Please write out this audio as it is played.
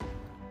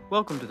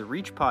Welcome to the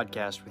Reach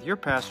Podcast with your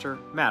pastor,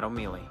 Matt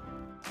O'Mealy.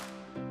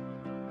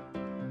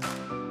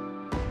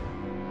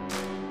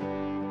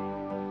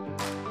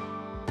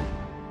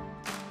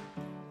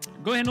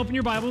 Go ahead and open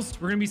your Bibles.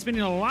 We're going to be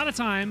spending a lot of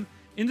time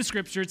in the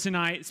scripture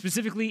tonight,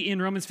 specifically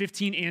in Romans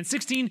 15 and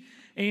 16,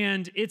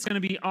 and it's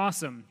going to be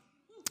awesome.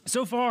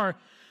 So far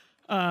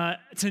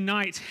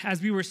tonight,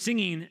 as we were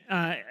singing,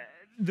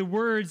 the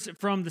words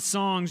from the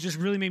songs just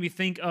really made me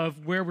think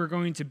of where we're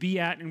going to be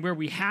at and where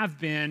we have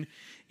been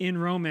in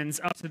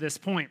Romans up to this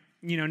point.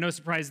 You know, no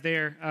surprise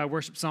there.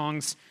 Worship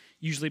songs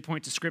usually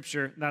point to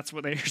Scripture. That's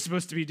what they're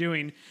supposed to be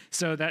doing,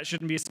 so that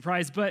shouldn't be a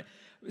surprise. But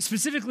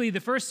specifically, the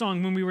first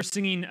song when we were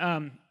singing,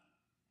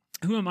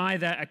 Who Am I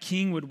That a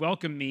King Would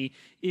Welcome Me,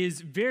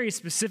 is very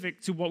specific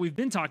to what we've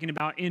been talking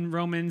about in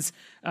Romans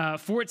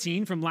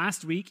 14 from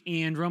last week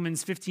and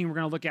Romans 15 we're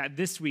going to look at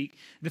this week.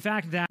 The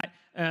fact that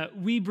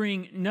we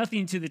bring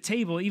nothing to the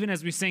table, even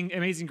as we sing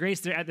Amazing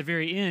Grace there at the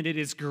very end. It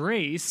is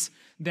grace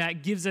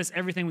that gives us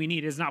everything we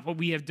need. It is not what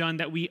we have done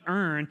that we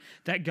earn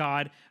that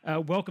God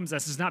welcomes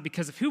us. It's not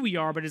because of who we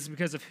are, but it's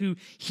because of who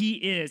He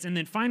is. And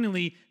then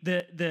finally,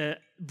 the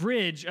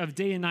bridge of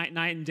day and night,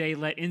 night and day,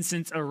 let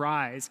incense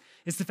arise.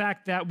 It's the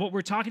fact that what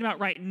we're talking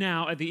about right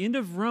now at the end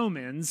of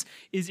Romans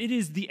is it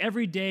is the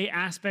everyday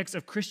aspects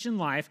of Christian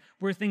life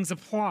where things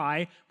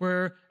apply,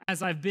 where,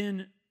 as I've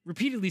been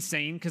repeatedly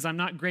saying, because I'm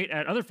not great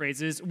at other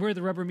phrases, where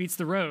the rubber meets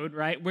the road,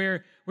 right?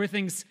 Where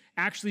things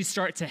actually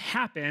start to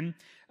happen.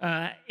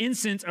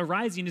 Incense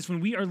arising is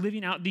when we are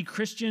living out the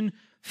Christian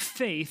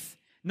faith,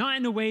 not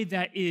in a way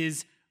that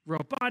is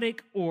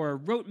robotic or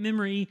rote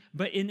memory,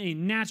 but in a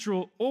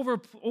natural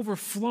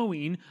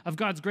overflowing of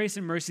God's grace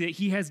and mercy that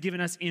He has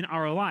given us in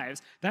our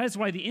lives. That is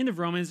why the end of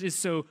Romans is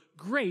so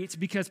great,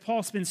 because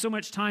Paul spends so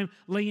much time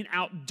laying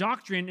out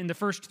doctrine in the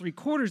first 3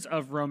 quarters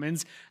of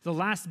Romans. The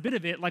last bit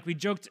of it, like we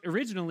joked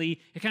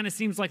originally, it kind of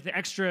seems like the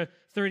extra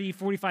 30,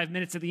 45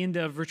 minutes at the end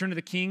of Return of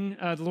the King,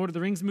 the Lord of the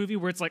Rings movie,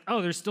 where it's like,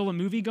 oh, there's still a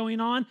movie going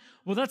on.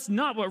 Well, that's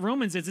not what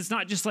Romans is. It's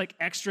not just like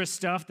extra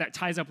stuff that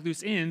ties up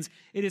loose ends.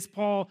 It is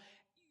Paul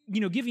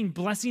giving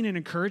blessing and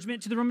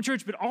encouragement to the Roman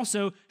church, but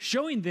also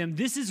showing them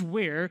this is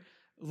where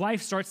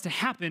life starts to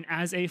happen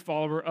as a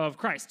follower of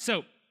Christ.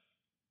 So,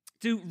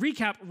 to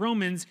recap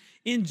Romans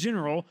in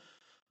general,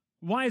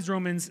 why is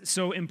Romans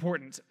so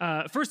important?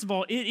 First of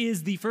all, it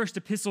is the first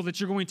epistle that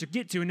you're going to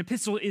get to. An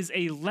epistle is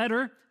a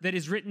letter that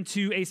is written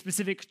to a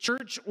specific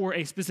church or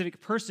a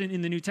specific person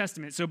in the New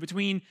Testament. So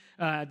between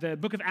the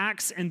book of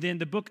Acts and then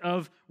the book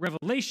of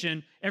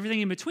Revelation, everything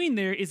in between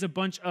there is a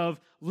bunch of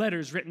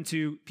letters written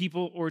to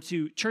people or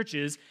to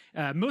churches.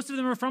 Most of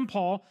them are from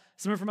Paul.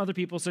 Some are from other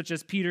people, such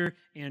as Peter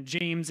and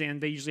James,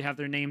 and they usually have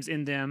their names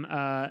in them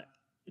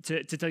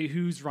to tell you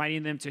who's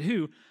writing them to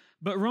who.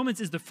 But Romans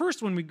is the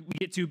first one we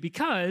get to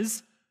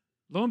because,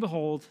 lo and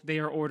behold, they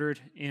are ordered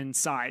in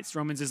size.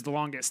 Romans is the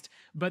longest.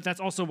 But that's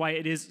also why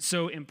it is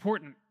so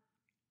important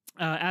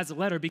as a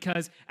letter,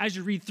 because as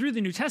you read through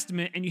the New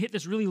Testament and you hit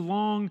this really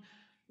long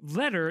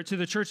letter to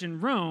the church in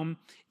Rome,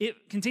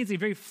 it contains a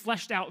very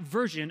fleshed out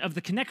version of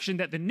the connection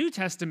that the New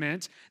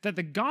Testament, that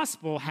the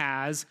gospel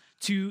has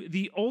to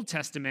the Old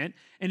Testament,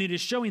 and it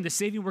is showing the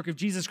saving work of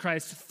Jesus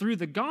Christ through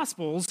the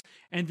gospels,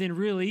 and then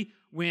really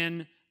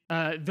when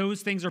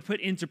those things are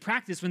put into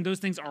practice, when those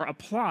things are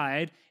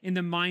applied in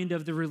the mind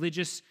of the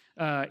religious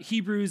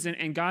Hebrews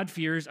and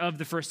God-fearers of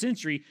the first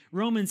century,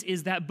 Romans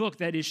is that book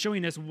that is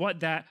showing us what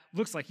that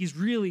looks like. He's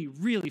really,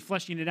 really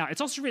fleshing it out.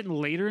 It's also written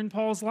later in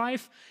Paul's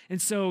life, and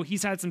so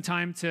he's had some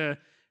time to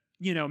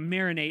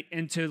marinate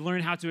and to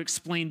learn how to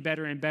explain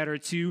better and better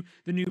to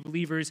the new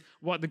believers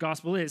what the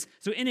gospel is.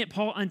 So in it,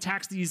 Paul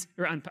unpacks these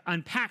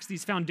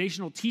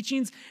foundational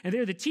teachings, and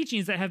they're the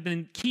teachings that have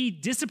been key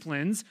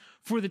disciplines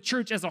for the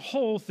church as a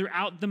whole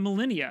throughout the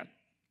millennia.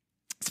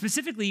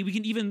 Specifically, we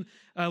can even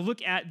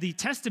look at the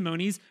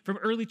testimonies from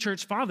early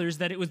church fathers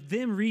that it was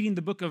them reading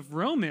the book of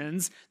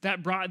Romans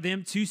that brought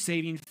them to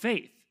saving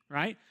faith,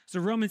 right? So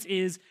Romans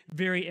is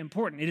very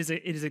important. It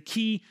is a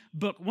key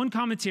book. One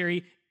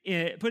commentary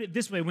put it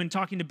this way when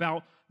talking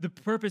about the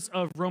purpose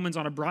of Romans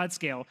on a broad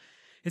scale.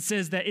 It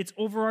says that its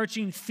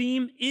overarching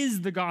theme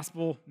is the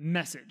gospel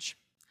message.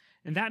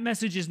 And that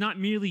message is not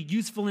merely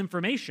useful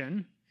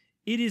information.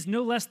 It is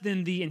no less than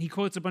and he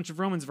quotes a bunch of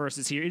Romans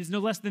verses here, it is no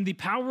less than the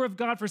power of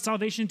God for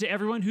salvation to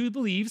everyone who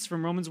believes,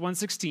 from Romans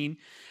 1:16,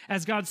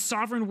 as God's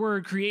sovereign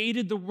word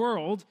created the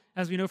world,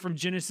 as we know from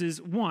Genesis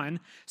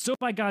 1, so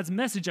by God's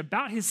message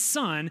about His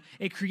Son,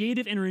 a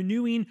creative and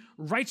renewing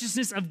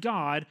righteousness of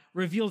God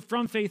revealed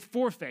from faith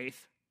for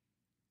faith.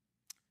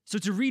 So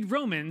to read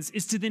Romans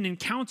is to then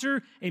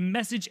encounter a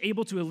message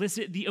able to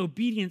elicit the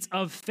obedience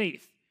of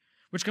faith,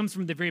 which comes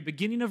from the very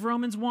beginning of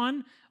Romans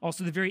 1,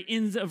 also the very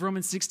end of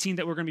Romans 16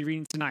 that we're going to be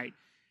reading tonight.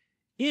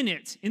 In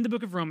the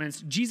book of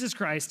Romans, Jesus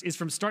Christ is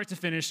from start to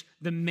finish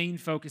the main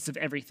focus of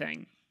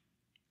everything.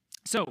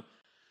 So,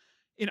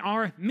 in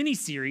our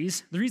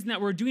mini-series, the reason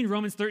that we're doing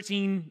Romans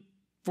 13,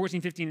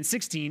 14, 15, and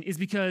 16 is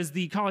because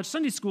the college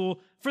Sunday school,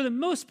 for the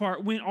most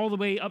part, went all the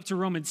way up to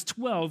Romans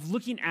 12,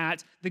 looking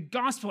at the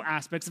gospel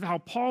aspects of how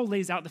Paul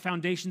lays out the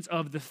foundations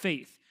of the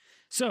faith.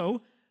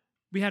 So,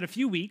 we had a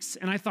few weeks,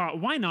 and I thought,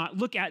 why not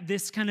look at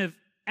this kind of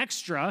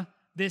extra,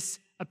 this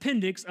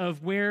appendix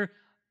of where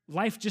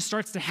life just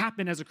starts to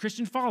happen as a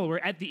Christian follower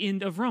at the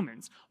end of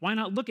Romans. Why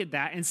not look at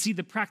that and see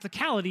the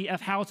practicality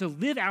of how to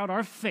live out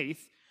our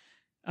faith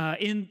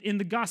in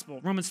the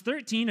gospel? Romans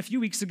 13, a few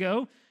weeks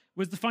ago,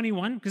 was the funny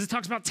one because it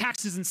talks about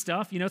taxes and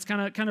stuff. You know, it's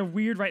kind of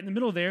weird right in the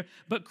middle there.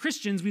 But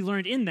Christians, we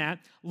learned in that,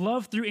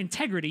 love through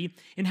integrity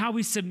in how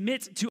we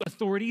submit to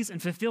authorities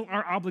and fulfill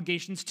our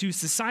obligations to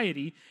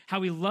society, how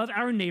we love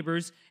our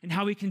neighbors, and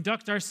how we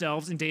conduct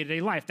ourselves in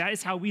day-to-day life. That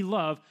is how we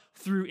love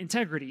through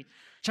integrity.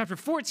 Chapter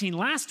 14,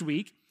 last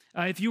week,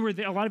 if you were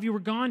there, a lot of you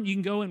were gone, you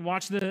can go and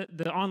watch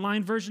the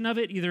online version of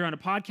it, either on a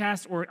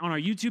podcast or on our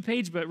YouTube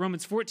page. But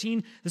Romans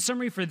 14, the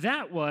summary for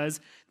that was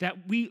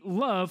that we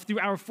love through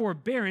our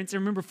forbearance.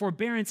 And remember,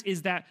 forbearance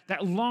is that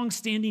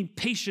long-standing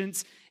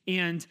patience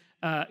and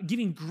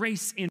giving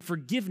grace and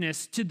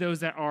forgiveness to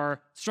those that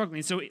are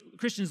struggling. So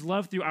Christians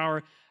love through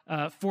our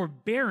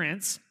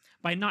forbearance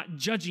by not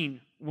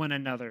judging one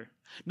another,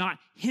 not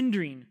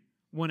hindering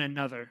one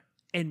another,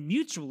 and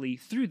mutually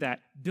through that,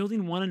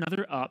 building one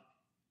another up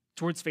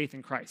towards faith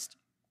in Christ.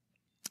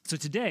 So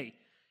today,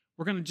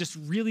 we're going to just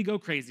really go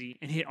crazy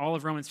and hit all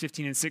of Romans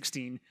 15 and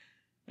 16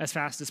 as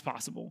fast as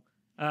possible.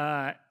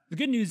 The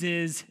good news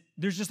is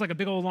there's just like a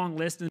big old long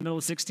list in the middle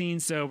of 16,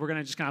 so we're going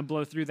to just kind of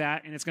blow through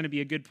that, and it's going to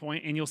be a good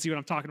point, and you'll see what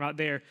I'm talking about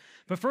there.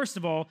 But first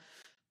of all,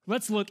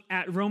 let's look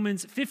at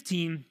Romans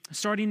 15,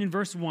 starting in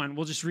verse 1.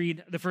 We'll just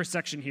read the first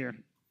section here.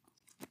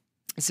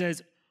 It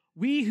says,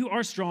 "We who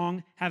are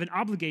strong have an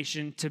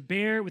obligation to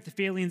bear with the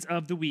failings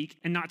of the weak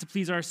and not to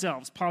please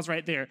ourselves." Pause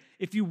right there.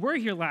 If you were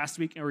here last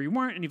week or you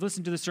weren't and you've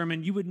listened to the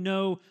sermon, you would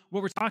know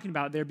what we're talking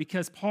about there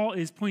because Paul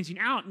is pointing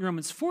out in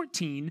Romans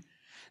 14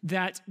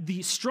 that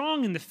the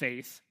strong in the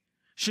faith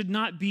should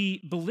not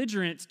be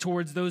belligerent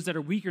towards those that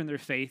are weaker in their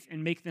faith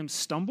and make them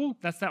stumble.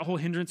 That's that whole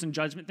hindrance and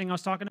judgment thing I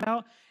was talking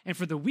about. And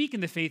for the weak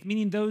in the faith,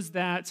 meaning those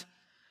that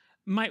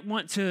might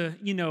want to,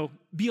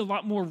 be a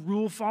lot more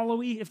rule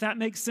followy, if that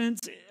makes sense,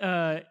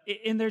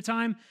 in their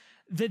time,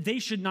 that they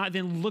should not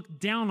then look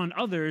down on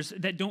others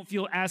that don't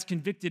feel as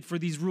convicted for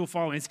these rule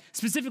followings.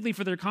 Specifically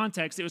for their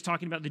context, it was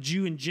talking about the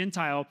Jew and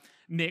Gentile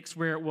mix,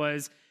 where it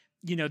was,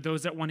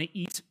 those that want to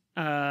eat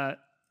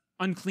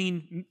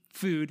unclean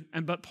food,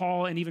 but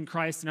Paul and even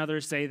Christ and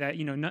others say that,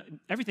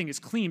 everything is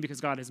clean because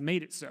God has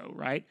made it so,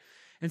 right?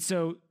 And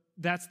so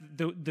that's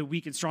the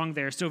weak and strong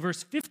there. So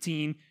verse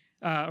 15,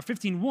 or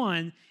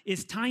 15:1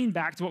 is tying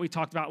back to what we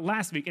talked about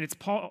last week, and it's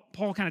Paul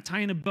kind of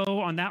tying a bow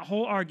on that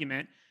whole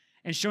argument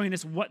and showing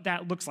us what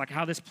that looks like,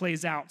 how this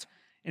plays out.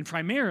 And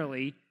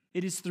primarily,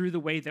 it is through the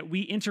way that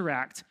we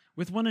interact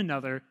with one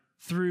another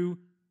through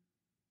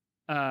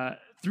the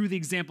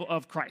example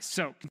of Christ.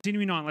 So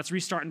continuing on, let's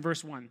restart in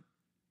verse 1.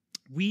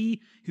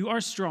 "We who are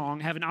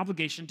strong have an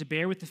obligation to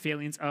bear with the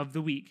failings of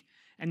the weak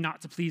and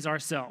not to please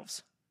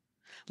ourselves.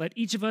 Let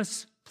each of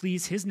us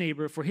please his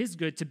neighbor for his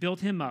good to build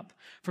him up.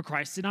 For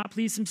Christ did not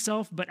please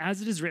himself, but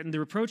as it is written, the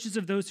reproaches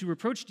of those who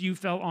reproached you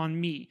fell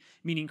on me."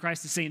 Meaning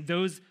Christ is saying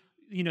those,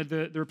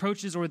 the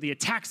reproaches or the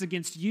attacks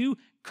against you,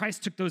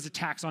 Christ took those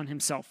attacks on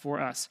himself for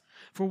us.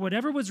 "For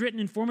whatever was written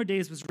in former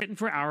days was written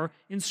for our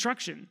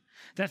instruction,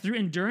 that through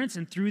endurance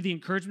and through the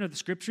encouragement of the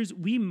scriptures,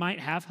 we might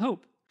have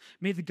hope.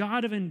 May the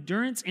God of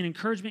endurance and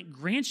encouragement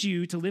grant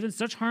you to live in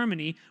such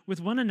harmony with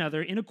one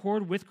another in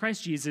accord with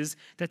Christ Jesus,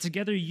 that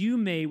together you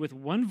may with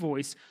one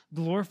voice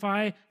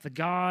glorify the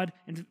God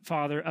and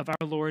Father of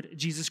our Lord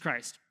Jesus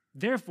Christ.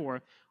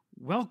 Therefore,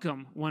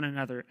 welcome one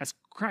another as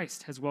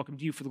Christ has welcomed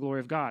you for the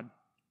glory of God.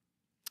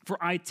 For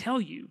I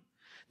tell you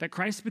that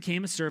Christ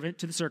became a servant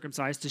to the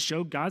circumcised to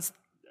show God's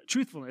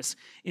truthfulness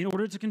in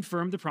order to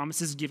confirm the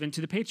promises given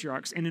to the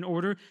patriarchs and in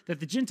order that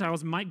the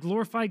Gentiles might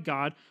glorify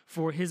God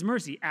for his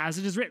mercy, as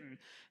it is written."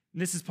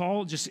 And this is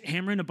Paul just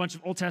hammering a bunch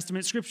of Old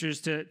Testament scriptures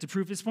to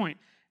prove his point.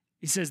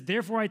 He says,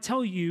 therefore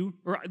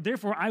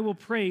I will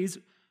praise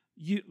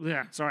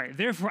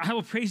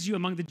you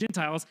among the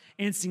Gentiles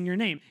and sing your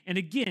name. And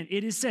again,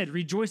 it is said,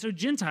 "Rejoice, O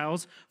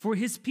Gentiles, for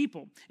his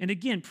people." And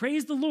again,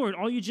 "Praise the Lord,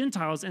 all you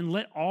Gentiles, and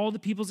let all the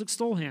peoples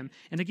extol him."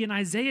 And again,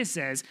 Isaiah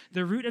says,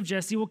 "The root of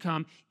Jesse will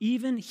come,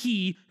 even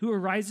he who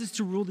arises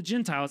to rule the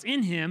Gentiles.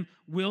 In him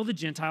will the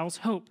Gentiles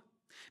hope.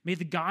 May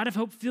the God of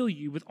hope fill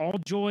you with all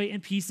joy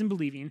and peace in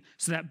believing,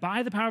 so that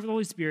by the power of the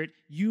Holy Spirit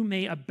you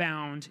may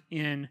abound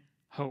in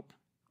hope."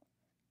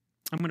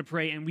 I'm going to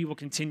pray and we will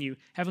continue.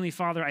 Heavenly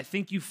Father, I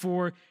thank you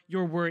for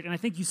your word, and I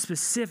thank you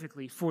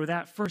specifically for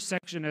that first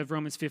section of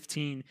Romans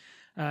 15,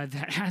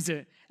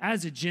 that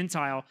as a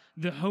Gentile,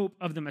 the hope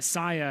of the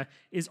Messiah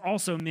is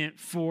also meant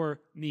for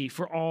me,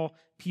 for all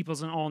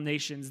peoples and all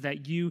nations,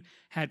 that you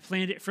had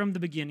planned it from the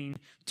beginning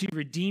to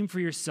redeem for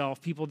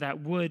yourself people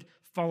that would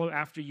follow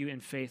after you in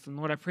faith. And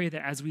Lord, I pray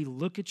that as we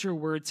look at your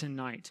word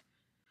tonight,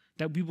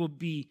 that we will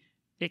be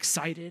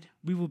excited,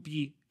 we will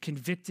be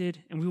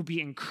convicted, and we will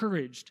be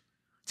encouraged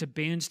to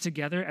band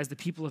together as the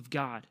people of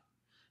God.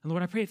 And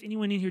Lord, I pray if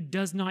anyone in here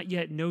does not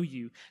yet know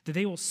you, that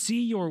they will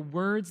see your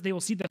words, they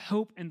will see the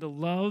hope and the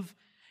love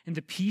and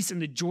the peace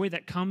and the joy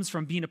that comes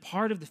from being a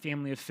part of the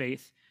family of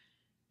faith,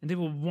 and they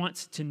will want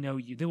to know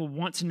you. They will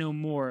want to know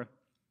more.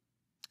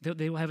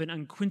 They will have an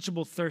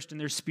unquenchable thirst in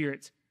their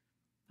spirit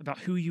about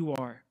who you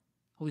are.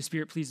 Holy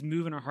Spirit, please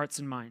move in our hearts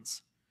and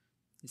minds.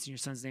 It's in your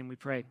Son's name we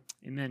pray.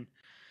 Amen.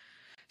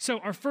 So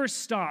our first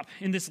stop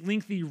in this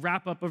lengthy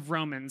wrap-up of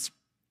Romans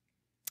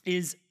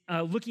is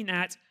looking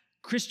at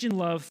Christian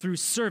love through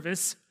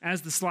service,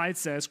 as the slide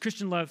says,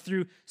 Christian love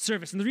through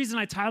service. And the reason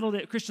I titled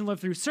it Christian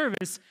love through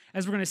service,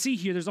 as we're going to see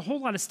here, there's a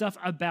whole lot of stuff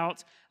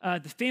about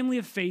the family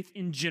of faith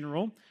in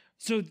general.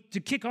 So to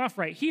kick off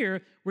right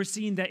here, we're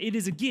seeing that it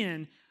is,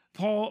 again,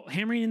 Paul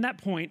hammering in that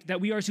point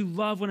that we are to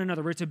love one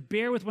another. We're to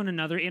bear with one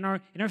another in our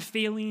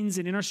failings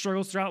and in our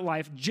struggles throughout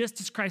life, just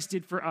as Christ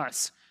did for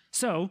us.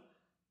 So,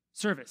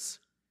 service.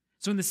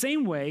 So in the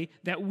same way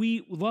that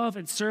we love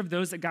and serve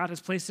those that God has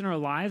placed in our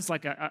lives,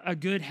 like a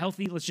good,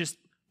 healthy, let's just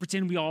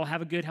pretend we all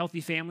have a good,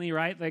 healthy family,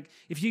 right? Like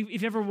if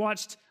you've ever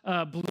watched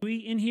Bluey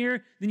in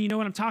here, then you know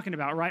what I'm talking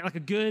about, right? Like a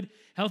good,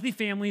 healthy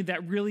family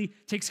that really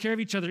takes care of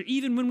each other.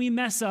 Even when we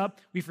mess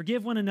up, we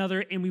forgive one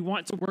another and we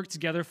want to work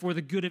together for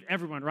the good of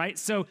everyone, right?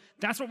 So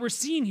that's what we're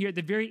seeing here at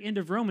the very end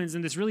of Romans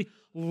in this really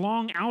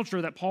long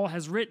outro that Paul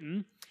has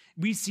written.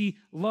 We see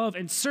love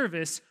and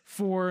service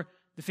for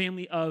the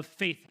family of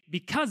faith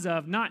because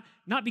of, not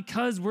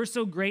because we're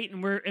so great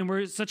and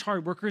we're such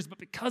hard workers, but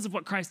because of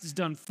what Christ has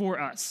done for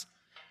us.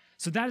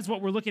 So that is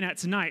what we're looking at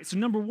tonight. So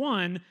number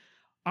one,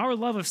 our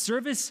love of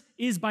service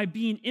is by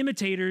being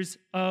imitators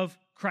of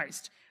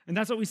Christ. And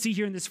that's what we see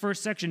here in this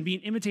first section, being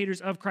imitators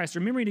of Christ.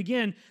 Remembering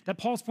again that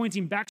Paul's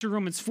pointing back to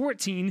Romans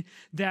 14,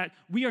 that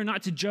we are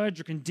not to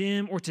judge or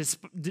condemn or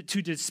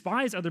to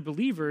despise other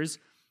believers,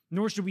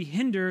 nor should we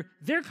hinder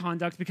their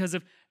conduct because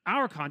of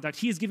our conduct.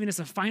 He is giving us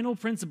a final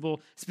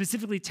principle,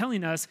 specifically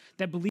telling us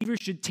that believers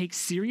should take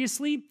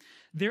seriously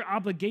their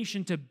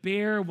obligation to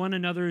bear one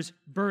another's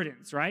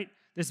burdens, right?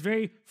 This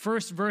very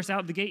first verse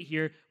out the gate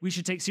here, we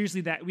should take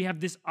seriously that we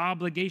have this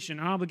obligation.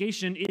 An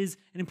obligation is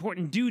an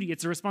important duty.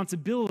 It's a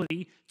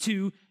responsibility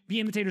to be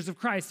imitators of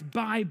Christ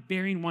by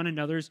bearing one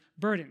another's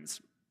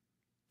burdens.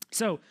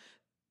 So,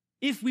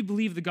 if we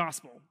believe the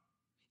gospel,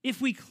 if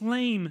we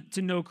claim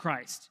to know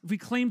Christ, if we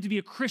claim to be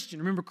a Christian,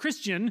 remember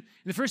Christian in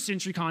the first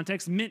century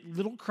context meant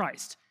little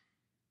Christ.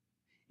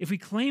 If we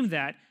claim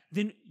that,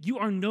 then you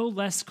are no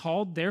less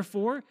called,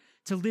 therefore,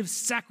 to live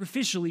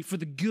sacrificially for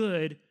the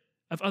good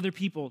of other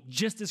people,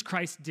 just as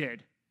Christ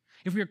did.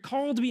 If we are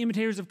called to be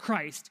imitators of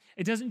Christ,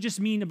 it doesn't just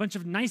mean a bunch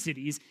of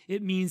niceties,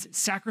 it means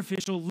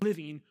sacrificial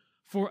living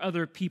for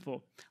other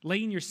people.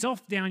 Laying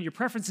yourself down, your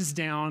preferences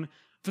down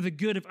for the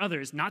good of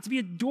others, not to be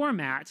a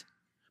doormat,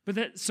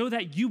 but so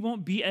that you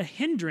won't be a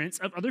hindrance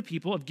of other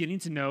people of getting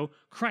to know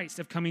Christ,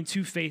 of coming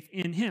to faith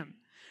in him.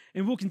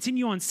 And we'll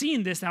continue on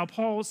seeing this, how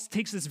Paul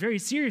takes this very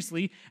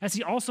seriously, as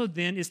he also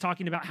then is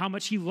talking about how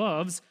much he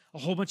loves a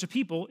whole bunch of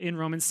people in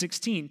Romans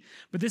 16.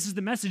 But this is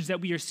the message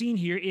that we are seeing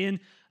here in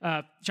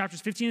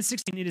chapters 15 and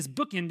 16. It is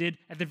bookended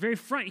at the very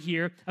front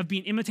here of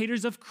being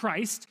imitators of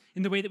Christ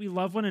in the way that we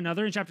love one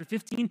another in chapter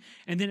 15.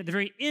 And then at the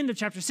very end of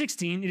chapter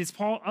 16, it is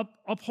Paul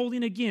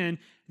upholding again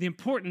the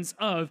importance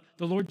of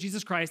the Lord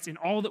Jesus Christ, and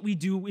all that we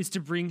do is to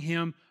bring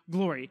him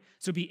glory.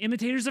 So be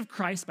imitators of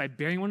Christ by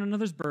bearing one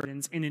another's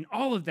burdens, and in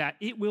all of that,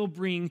 it will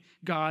bring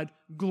God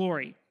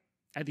glory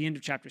at the end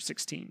of chapter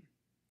 16.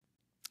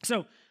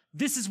 So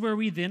this is where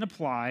we then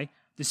apply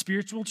the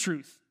spiritual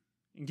truth.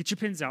 And get your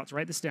pens out to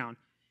write this down.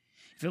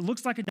 If it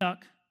looks like a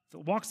duck, if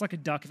it walks like a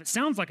duck, if it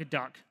sounds like a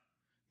duck,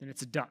 then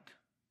it's a duck.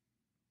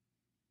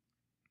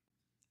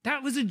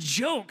 That was a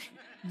joke,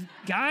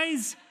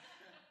 guys.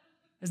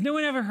 Has no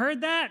one ever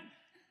heard that?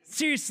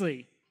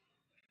 Seriously.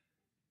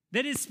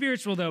 That is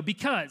spiritual, though,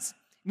 because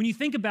when you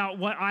think about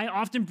what I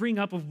often bring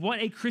up of what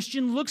a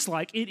Christian looks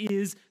like, it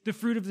is the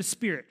fruit of the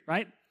Spirit,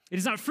 right? It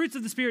is not fruits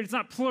of the Spirit, it's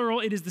not plural,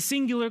 it is the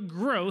singular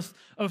growth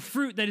of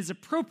fruit that is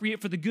appropriate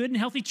for the good and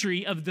healthy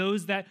tree of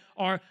those that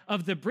are,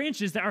 of the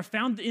branches that are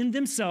found in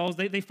themselves,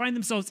 they find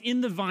themselves in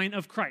the vine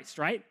of Christ,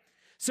 right?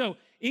 So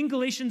in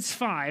Galatians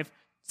 5,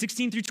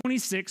 16 through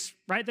 26,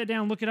 write that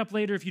down, look it up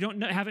later if you don't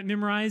have it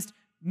memorized.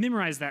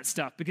 Memorize that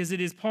stuff, because it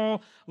is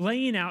Paul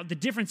laying out the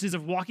differences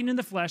of walking in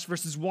the flesh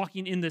versus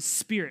walking in the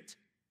Spirit.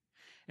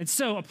 And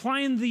so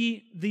applying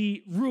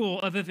the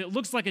rule of if it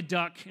looks like a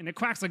duck and it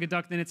quacks like a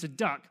duck, then it's a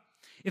duck.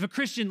 If a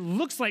Christian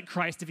looks like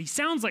Christ, if he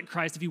sounds like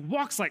Christ, if he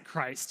walks like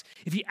Christ,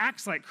 if he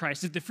acts like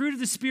Christ, if the fruit of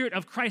the Spirit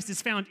of Christ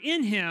is found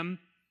in him,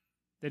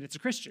 then it's a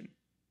Christian.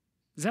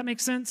 Does that make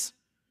sense?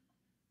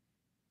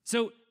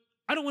 So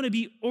I don't want to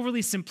be overly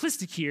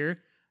simplistic here,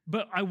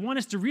 but I want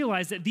us to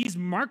realize that these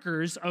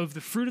markers of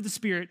the fruit of the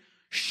Spirit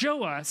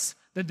show us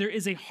that there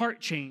is a heart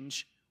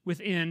change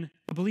within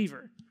a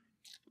believer.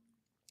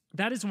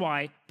 That is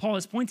why Paul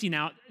is pointing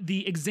out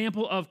the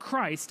example of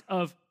Christ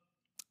of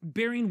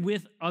bearing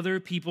with other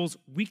people's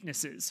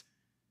weaknesses.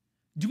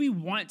 Do we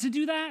want to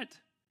do that?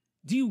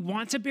 Do you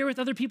want to bear with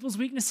other people's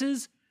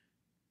weaknesses?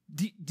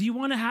 Do you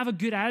want to have a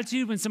good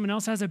attitude when someone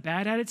else has a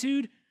bad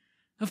attitude?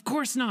 Of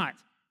course not.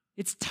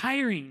 It's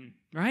tiring,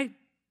 right?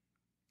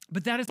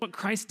 But that is what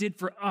Christ did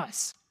for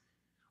us.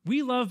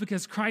 We love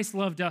because Christ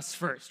loved us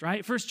first,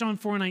 right? 1 John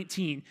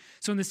 4:19.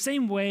 So in the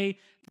same way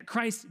that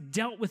Christ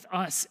dealt with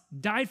us,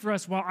 died for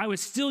us while I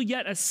was still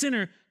yet a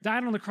sinner,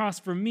 died on the cross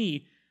for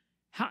me,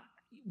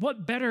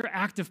 what better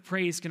act of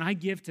praise can I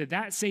give to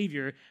that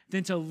Savior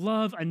than to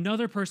love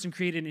another person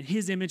created in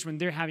his image when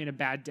they're having a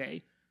bad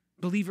day,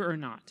 believer or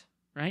not,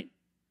 right?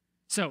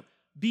 So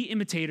be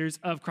imitators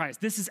of Christ.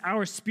 This is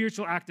our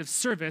spiritual act of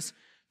service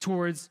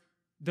towards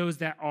those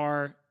that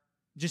are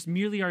just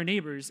merely our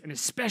neighbors, and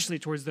especially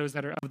towards those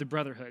that are of the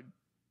brotherhood.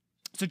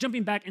 So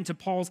jumping back into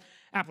Paul's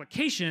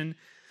application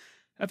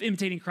of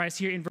imitating Christ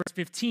here in verse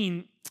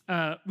 15,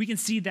 we can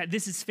see that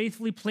this is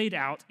faithfully played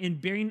out in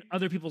bearing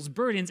other people's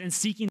burdens and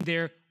seeking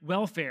their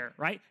welfare,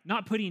 right?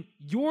 Not putting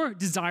your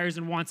desires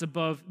and wants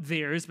above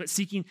theirs, but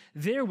seeking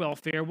their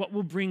welfare, what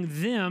will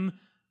bring them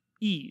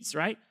ease,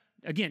 right?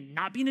 Again,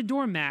 not being a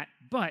doormat,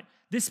 but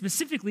this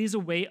specifically is a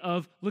way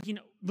of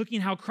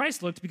looking how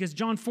Christ looked, because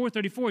John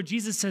 4:34,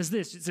 Jesus says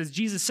this. It says,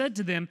 Jesus said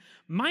to them,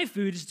 my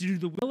food is to do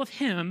the will of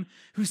him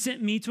who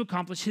sent me to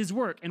accomplish his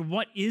work. And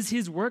what is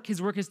his work? His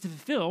work is to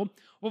fulfill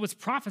what was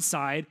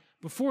prophesied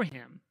before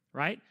him,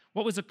 right?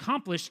 What was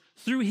accomplished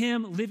through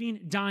him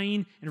living,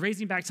 dying, and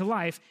raising back to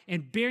life,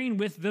 and bearing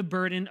with the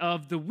burden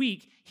of the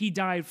weak. He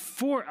died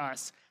for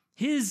us.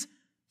 His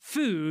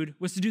food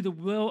was to do the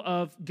will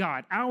of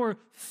God. Our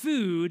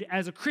food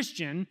as a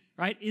Christian,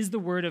 right, is the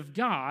word of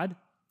God,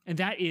 and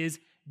that is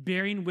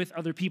bearing with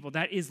other people.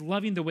 That is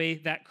loving the way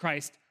that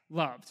Christ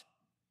loved.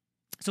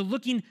 So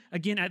looking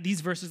again at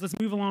these verses, let's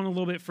move along a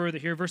little bit further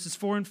here. Verses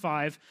 4 and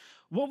 5.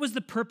 What was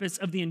the purpose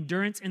of the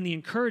endurance and the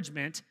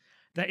encouragement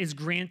that is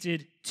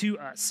granted to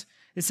us?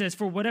 It says,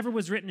 for whatever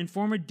was written in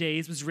former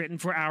days was written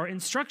for our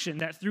instruction,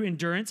 that through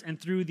endurance and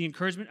through the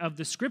encouragement of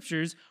the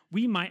scriptures,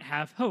 we might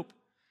have hope.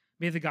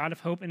 May the God of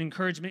hope and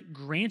encouragement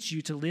grant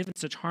you to live in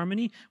such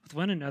harmony with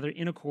one another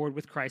in accord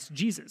with Christ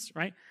Jesus,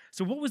 right?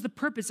 So what was the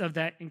purpose of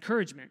that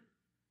encouragement?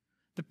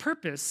 The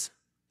purpose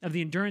of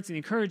the endurance and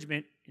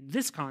encouragement in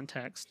this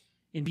context,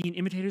 in being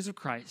imitators of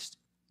Christ,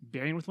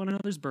 bearing with one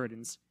another's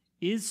burdens,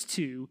 is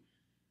to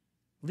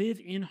live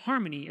in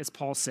harmony, as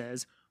Paul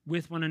says,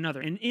 with one another.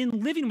 And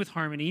in living with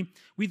harmony,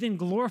 we then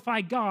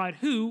glorify God,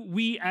 who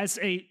we as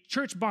a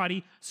church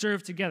body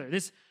serve together.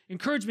 This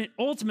encouragement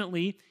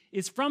ultimately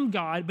is from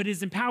God, but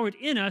is empowered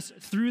in us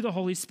through the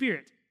Holy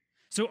Spirit.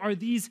 So are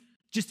these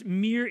just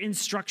mere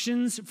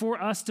instructions for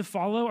us to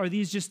follow? Are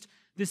these just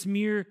this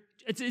mere,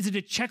 is it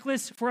a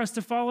checklist for us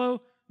to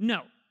follow?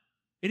 No.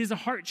 It is a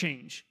heart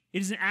change.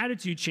 It is an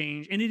attitude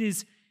change, and it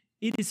is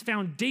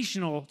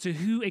foundational to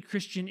who a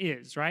Christian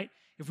is, right?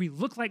 If we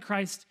look like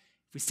Christ,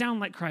 if we sound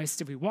like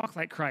Christ, if we walk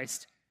like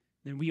Christ,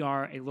 then we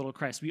are a little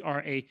Christ. We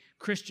are a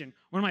Christian.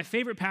 One of my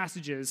favorite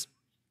passages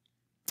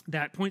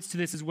that points to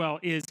this as well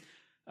is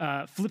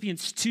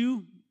Philippians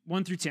 2,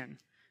 1 through 10.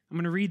 I'm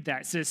going to read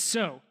that. It says,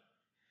 so,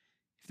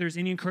 if there's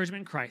any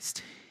encouragement in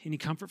Christ, any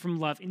comfort from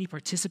love, any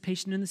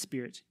participation in the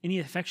Spirit, any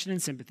affection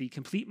and sympathy,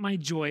 complete my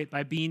joy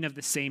by being of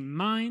the same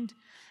mind,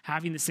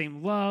 having the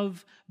same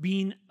love,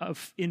 being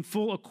in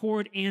full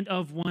accord and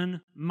of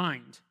one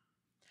mind.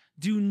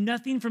 Do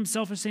nothing from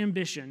selfish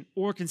ambition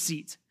or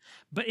conceit,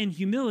 but in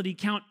humility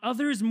count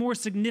others more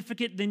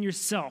significant than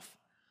yourself.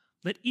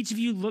 Let each of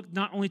you look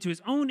not only to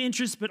his own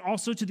interests, but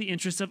also to the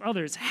interests of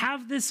others.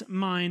 Have this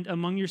mind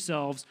among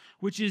yourselves,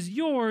 which is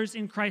yours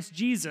in Christ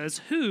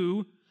Jesus,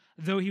 who,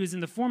 though he was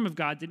in the form of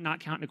God, did not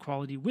count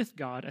equality with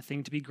God a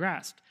thing to be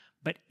grasped,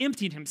 but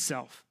emptied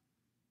himself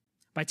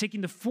by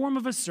taking the form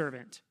of a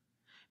servant,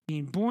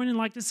 being born in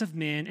likeness of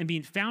men, and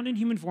being found in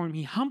human form,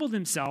 he humbled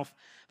himself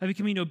by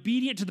becoming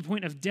obedient to the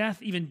point of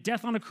death, even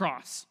death on a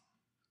cross.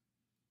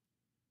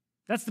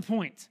 That's the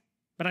point.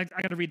 But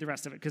I got to read the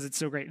rest of it because it's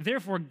so great.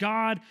 Therefore,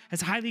 God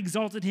has highly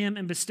exalted him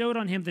and bestowed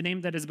on him the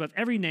name that is above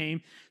every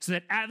name, so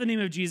that at the name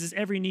of Jesus,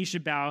 every knee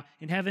should bow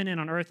in heaven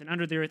and on earth and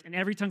under the earth, and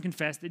every tongue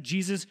confess that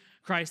Jesus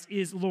Christ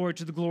is Lord,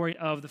 to the glory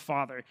of the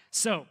Father.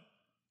 So,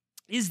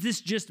 is this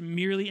just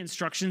merely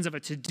instructions of a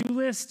to-do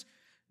list?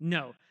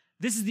 No.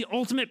 This is the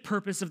ultimate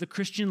purpose of the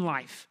Christian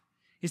life,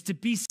 is to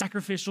be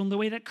sacrificial in the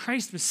way that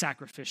Christ was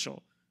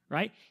sacrificial.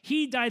 Right?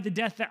 He died the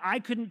death that I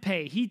couldn't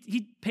pay.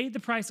 He paid the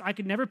price I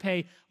could never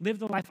pay, lived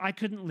the life I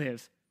couldn't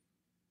live.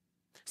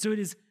 So it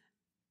is,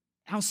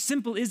 how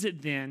simple is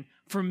it then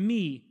for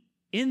me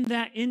in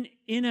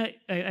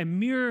a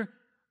mere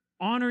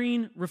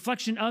honoring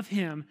reflection of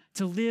him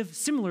to live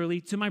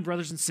similarly to my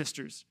brothers and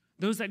sisters,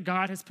 those that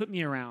God has put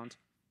me around,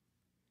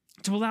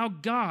 to allow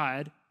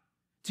God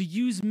to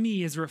use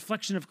me as a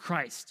reflection of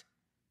Christ.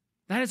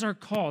 That is our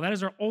call. That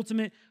is our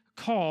ultimate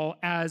call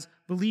as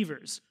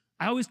believers.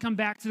 I always come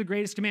back to the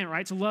greatest commandment,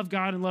 right? To love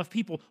God and love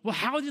people. Well,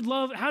 how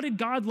did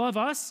God love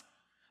us?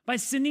 By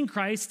sending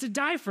Christ to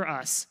die for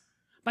us,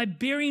 by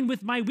bearing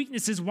with my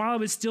weaknesses while I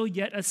was still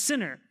yet a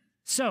sinner.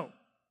 So,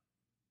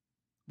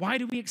 why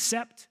do we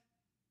accept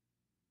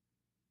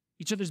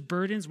each other's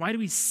burdens? Why do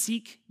we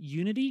seek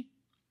unity?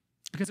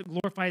 Because it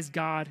glorifies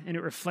God and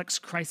it reflects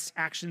Christ's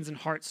actions and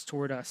hearts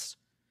toward us.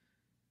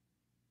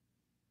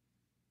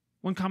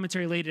 One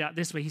commentary laid it out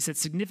this way. He said,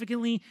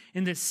 significantly,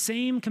 in the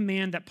same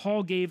command that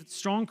Paul gave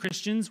strong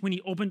Christians when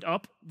he opened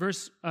up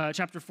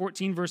chapter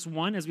 14, verse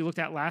 1, as we looked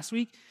at last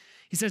week,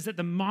 he says that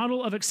the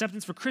model of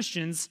acceptance for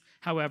Christians,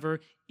 however,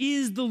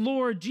 is the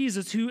Lord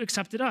Jesus who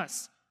accepted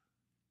us.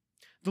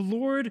 The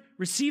Lord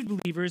received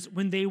believers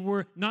when they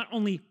were not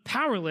only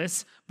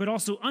powerless, but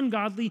also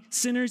ungodly,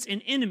 sinners,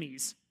 and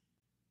enemies,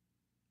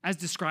 as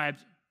described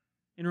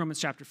in Romans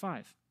chapter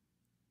 5.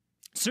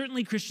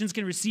 Certainly, Christians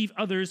can receive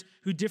others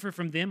who differ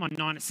from them on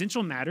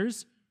non-essential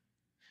matters.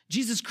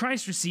 Jesus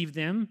Christ received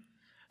them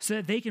so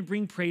that they can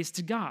bring praise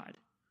to God,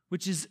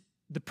 which is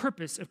the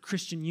purpose of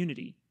Christian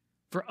unity,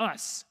 for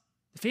us,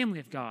 the family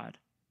of God,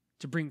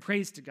 to bring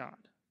praise to God.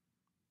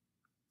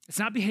 It's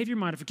not behavior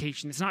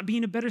modification. It's not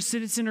being a better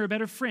citizen or a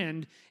better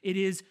friend. It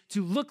is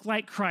to look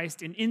like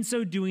Christ, and in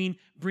so doing,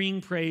 bring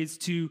praise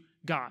to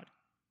God.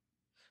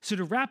 So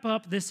to wrap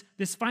up this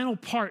final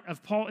part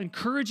of Paul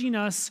encouraging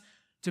us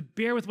to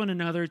bear with one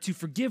another, to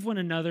forgive one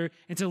another,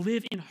 and to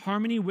live in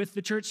harmony with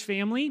the church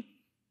family,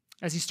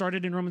 as he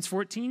started in Romans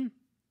 14,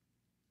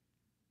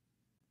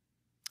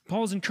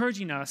 Paul's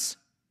encouraging us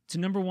to,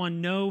 number one,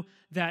 know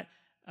that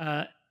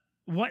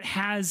what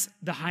has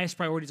the highest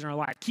priorities in our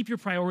life. Keep your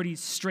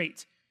priorities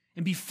straight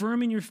and be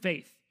firm in your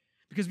faith,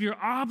 because we are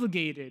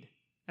obligated,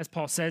 as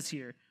Paul says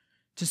here,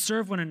 to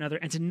serve one another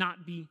and to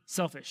not be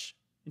selfish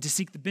and to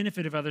seek the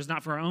benefit of others,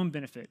 not for our own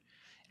benefit.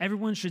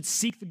 Everyone should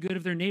seek the good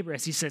of their neighbor,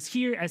 as he says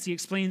here, as he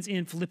explains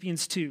in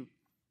Philippians 2.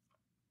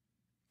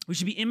 We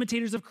should be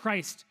imitators of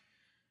Christ.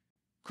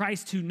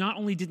 Christ, who not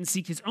only didn't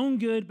seek his own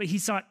good, but he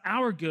sought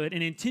our good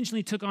and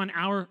intentionally took on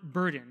our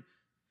burden.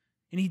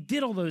 And he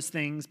did all those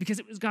things because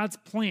it was God's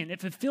plan. It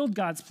fulfilled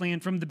God's plan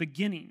from the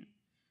beginning.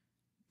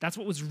 That's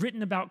what was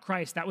written about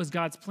Christ. That was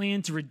God's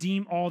plan to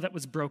redeem all that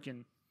was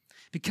broken.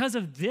 Because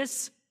of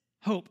this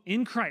hope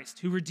in Christ,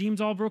 who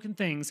redeems all broken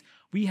things,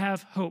 we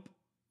have hope.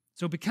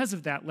 So because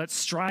of that, let's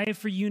strive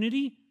for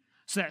unity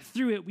so that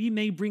through it we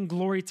may bring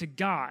glory to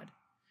God.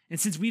 And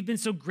since we've been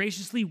so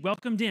graciously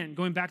welcomed in,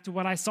 going back to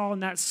what I saw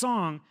in that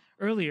song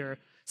earlier,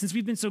 since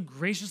we've been so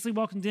graciously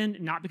welcomed in,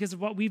 not because of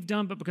what we've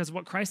done, but because of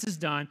what Christ has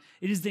done,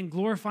 it is then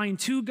glorifying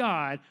to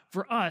God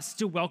for us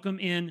to welcome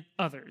in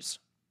others.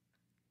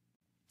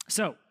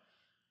 So,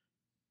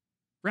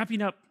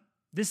 wrapping up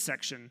this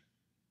section,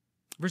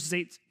 verses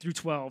 8 through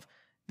 12,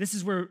 this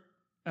is where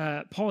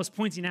Paul is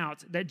pointing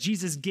out that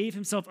Jesus gave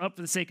himself up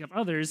for the sake of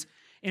others,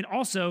 and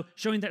also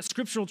showing that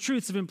scriptural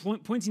truths have been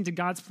pointing to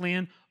God's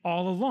plan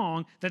all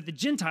along, that the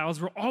Gentiles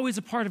were always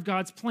a part of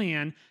God's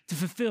plan to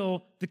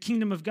fulfill the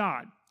kingdom of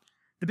God.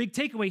 The big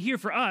takeaway here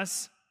for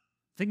us,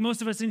 I think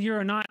most of us in here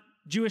are not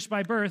Jewish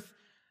by birth,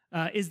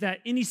 is that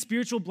any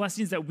spiritual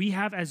blessings that we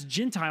have as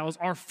Gentiles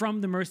are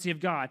from the mercy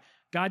of God.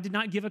 God did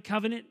not give a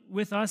covenant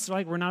with us,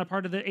 like we're not a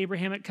part of the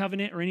Abrahamic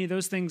covenant or any of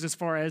those things as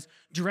far as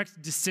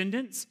direct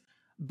descendants,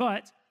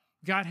 but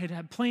God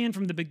had planned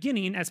from the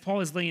beginning, as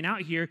Paul is laying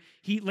out here.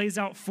 He lays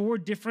out 4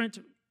 different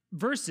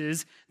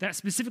verses that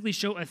specifically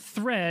show a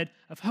thread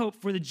of hope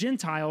for the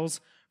Gentiles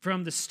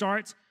from the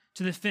start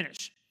to the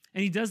finish.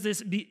 And he does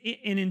this,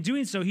 and in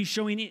doing so, he's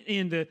showing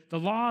in the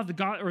law of the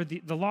God, or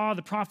the law,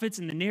 the prophets,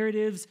 and the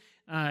narratives,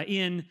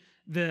 in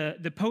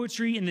the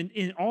poetry, and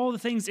in all the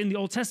things in the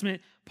Old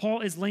Testament.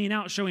 Paul is laying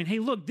out, showing, hey,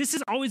 look, this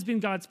has always been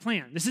God's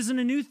plan. This isn't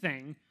a new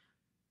thing.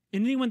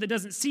 And anyone that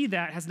doesn't see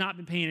that has not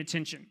been paying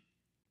attention.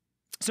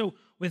 So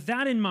with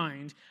that in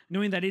mind,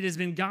 knowing that it has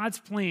been God's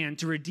plan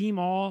to redeem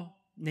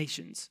all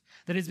nations,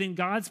 that it has been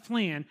God's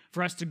plan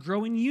for us to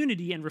grow in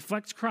unity and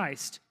reflect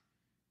Christ,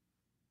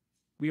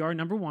 we are,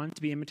 number one,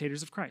 to be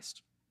imitators of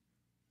Christ.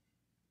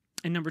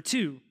 And number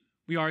 2,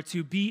 we are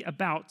to be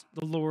about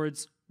the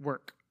Lord's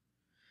work.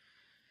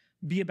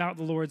 Be about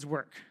the Lord's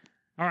work.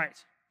 All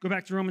right, go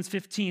back to Romans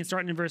 15,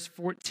 starting in verse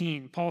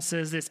 14. Paul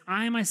says this,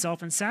 I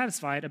myself am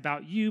satisfied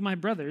about you, my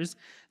brothers,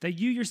 that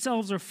you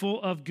yourselves are full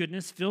of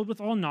goodness, filled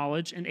with all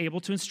knowledge, and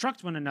able to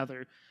instruct one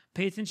another.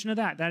 Pay attention to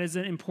that. That is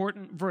an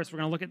important verse. We're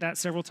going to look at that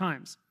several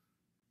times.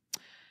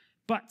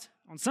 But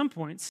on some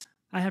points,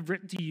 I have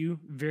written to you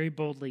very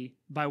boldly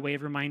by way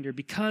of reminder,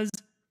 because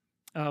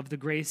of the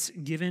grace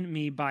given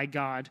me by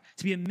God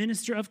to be a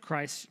minister of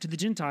Christ to the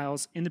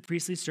Gentiles in the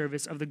priestly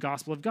service of the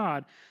gospel of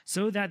God,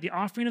 so that the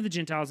offering of the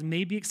Gentiles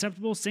may be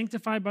acceptable,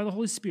 sanctified by the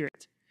Holy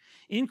Spirit.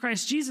 In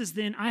Christ Jesus,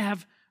 then, I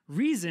have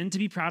reason to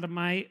be proud of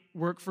my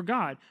work for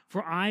God,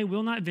 for I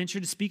will not venture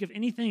to speak of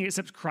anything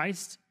except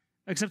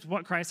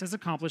what Christ has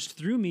accomplished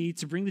through me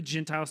to bring the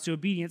Gentiles to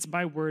obedience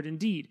by word and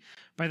deed,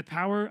 by the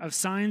power of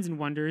signs and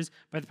wonders,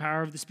 by the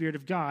power of the Spirit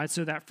of God,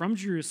 so that from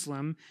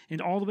Jerusalem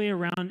and all the way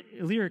around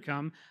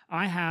Illyricum,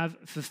 I have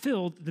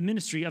fulfilled the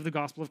ministry of the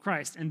gospel of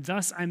Christ. And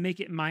thus I make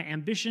it my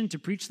ambition to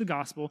preach the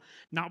gospel,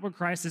 not where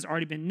Christ has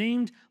already been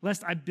named,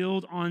 lest I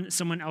build on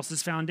someone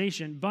else's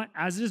foundation. But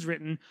as it is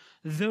written,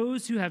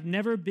 those who have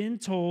never been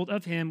told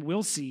of him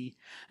will see,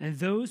 and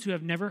those who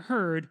have never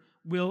heard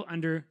will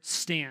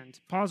understand.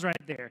 Pause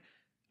right there.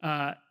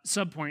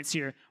 Subpoints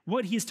here.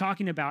 What he's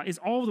talking about is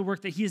all of the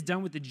work that he has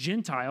done with the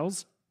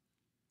Gentiles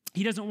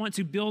He doesn't want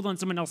to build on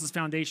someone else's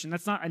foundation.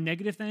 That's not a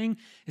negative thing.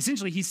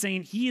 Essentially, he's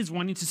saying he is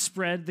wanting to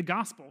spread the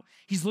gospel.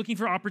 He's looking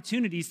for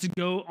opportunities to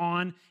go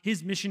on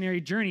his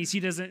missionary journeys. He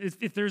doesn't,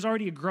 if there's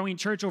already a growing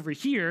church over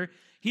here,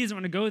 he doesn't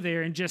want to go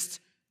there and just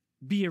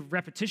be a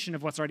repetition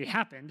of what's already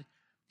happened.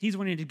 He's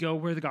wanting to go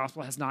where the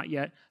gospel has not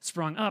yet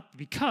sprung up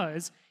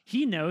because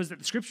he knows that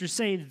the scriptures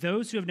say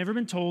those who have never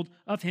been told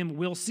of him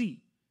will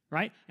see,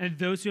 right? And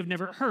those who have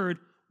never heard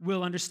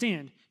will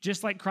understand.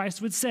 Just like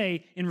Christ would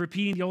say in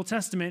repeating the Old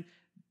Testament,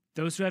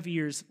 those who have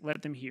ears,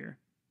 let them hear,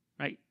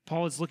 right?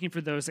 Paul is looking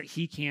for those that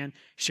he can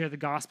share the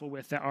gospel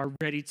with that are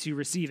ready to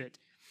receive it.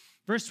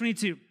 Verse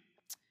 22,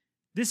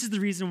 this is the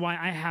reason why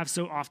I have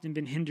so often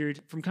been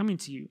hindered from coming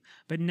to you.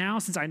 But now,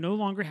 since I no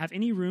longer have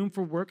any room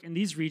for work in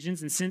these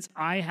regions, and since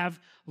I have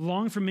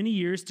longed for many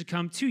years to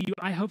come to you,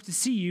 I hope to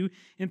see you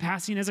in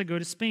passing as I go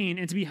to Spain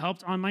and to be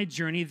helped on my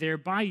journey there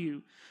by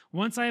you.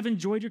 Once I have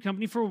enjoyed your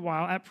company for a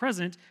while, at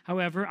present,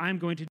 however, I am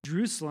going to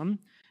Jerusalem,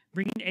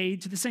 bringing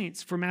aid to the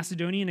saints. For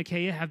Macedonia and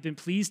Achaia have been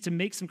pleased to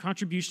make some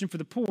contribution for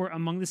the poor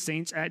among the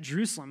saints at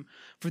Jerusalem,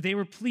 for they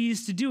were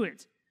pleased to do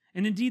it.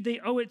 And indeed, they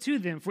owe it to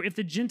them, for if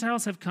the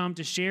Gentiles have come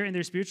to share in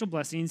their spiritual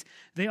blessings,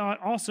 they ought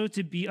also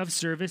to be of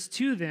service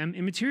to them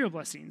in material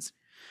blessings.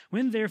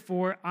 When,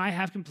 therefore, I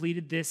have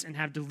completed this and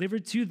have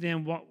delivered to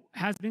them what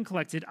has been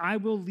collected, I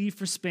will leave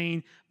for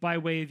Spain by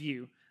way of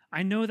you.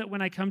 I know that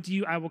when I come to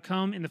you, I will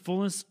come in the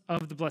fullness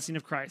of the blessing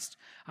of Christ.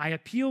 I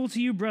appeal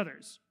to you,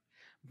 brothers,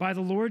 by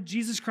the Lord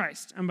Jesus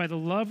Christ and by the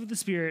love of the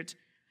Spirit,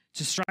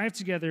 to strive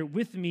together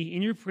with me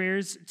in your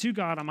prayers to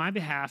God on my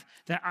behalf,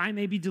 that I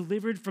may be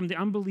delivered from the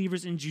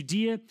unbelievers in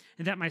Judea,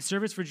 and that my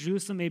service for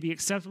Jerusalem may be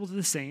acceptable to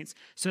the saints,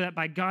 so that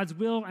by God's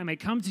will I may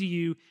come to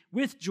you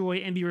with joy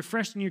and be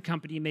refreshed in your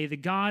company. May the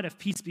God of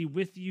peace be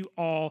with you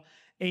all.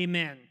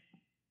 Amen.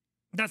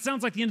 That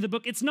sounds like the end of the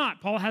book. It's not.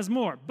 Paul has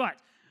more. But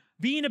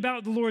being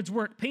about the Lord's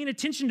work, paying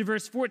attention to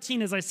verse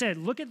 14, as I said,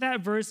 look at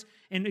that verse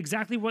and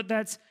exactly what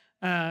that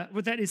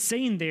is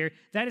saying there.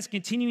 That is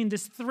continuing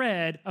this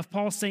thread of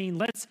Paul saying,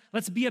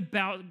 let's be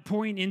about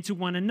pouring into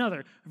one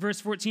another. Verse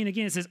 14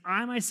 again, it says,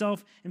 I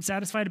myself am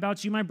satisfied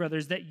about you, my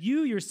brothers, that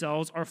you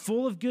yourselves are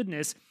full of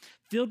goodness,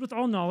 filled with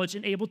all knowledge,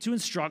 and able to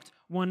instruct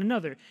one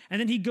another. And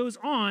then he goes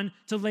on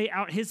to lay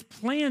out his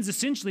plans,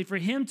 essentially, for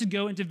him to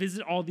go and to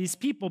visit all these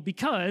people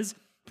because,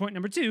 point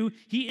number 2,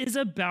 he is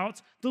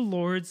about the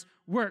Lord's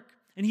work.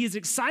 And he is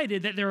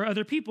excited that there are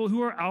other people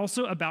who are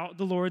also about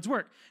the Lord's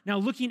work. Now,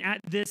 looking at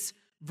this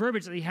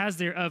verbiage that he has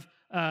there of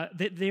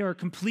that they are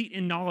complete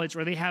in knowledge,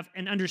 or they have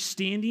an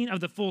understanding of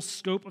the full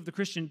scope of the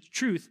Christian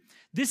truth.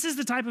 This is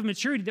the type of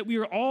maturity that we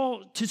are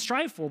all to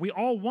strive for. We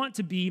all want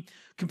to be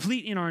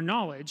complete in our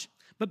knowledge,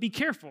 but be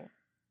careful.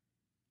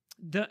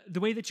 The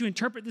way that you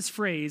interpret this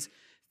phrase,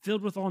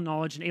 filled with all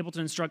knowledge and able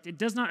to instruct, it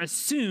does not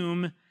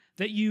assume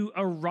that you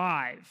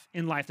arrive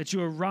in life, that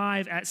you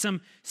arrive at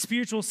some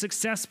spiritual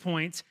success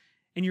point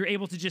and you're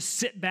able to just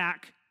sit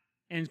back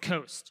and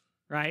coast,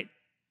 right?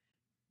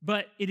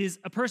 But it is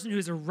a person who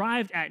has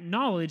arrived at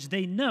knowledge.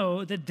 They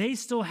know that they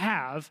still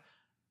have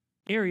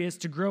areas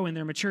to grow in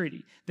their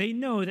maturity. They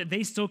know that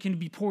they still can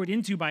be poured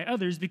into by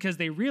others because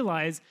they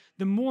realize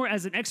the more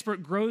as an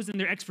expert grows in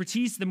their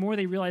expertise, the more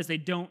they realize they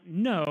don't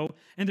know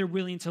and they're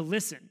willing to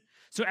listen.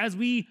 So as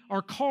we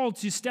are called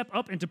to step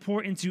up and to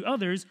pour into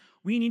others,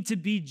 we need to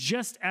be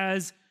just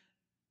as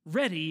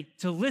ready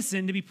to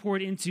listen to be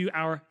poured into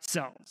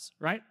ourselves,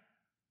 right?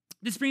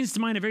 This brings to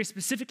mind a very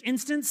specific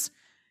instance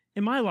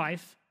in my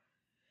life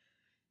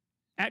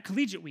at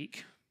Collegiate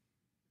Week,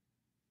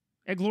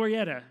 at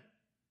Glorietta,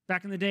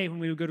 back in the day when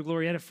we would go to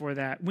Glorietta for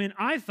that, when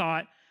I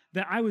thought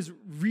that I was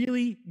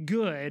really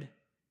good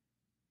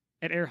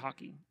at air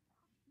hockey.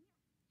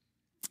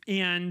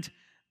 And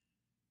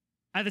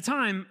at the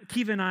time,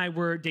 Kiva and I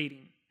were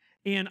dating.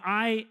 And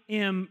I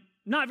am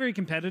not a very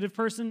competitive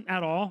person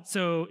at all.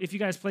 So if you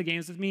guys play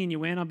games with me and you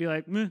win, I'll be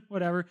like, meh,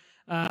 whatever.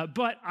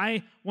 But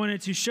I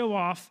wanted to show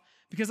off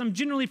because I'm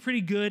generally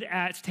pretty good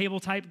at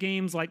table-type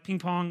games like ping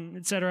pong,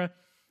 etc.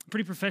 I'm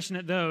pretty proficient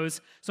at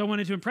those. So I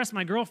wanted to impress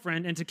my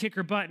girlfriend and to kick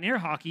her butt in air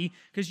hockey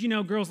because, you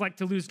know, girls like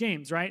to lose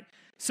games, right?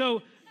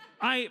 So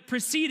I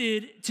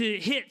proceeded to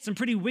hit some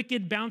pretty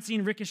wicked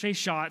bouncing ricochet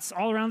shots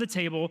all around the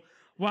table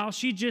while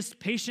she just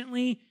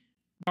patiently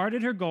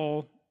guarded her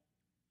goal,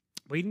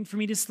 waiting for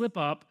me to slip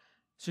up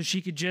so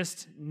she could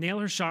just nail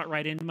her shot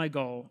right into my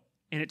goal.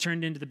 And it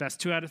turned into the best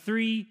 2 out of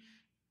 3,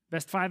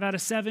 best 5 out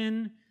of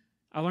 7.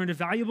 I learned a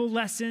valuable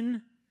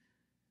lesson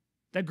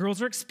that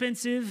girls are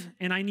expensive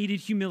and I needed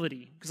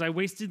humility because I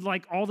wasted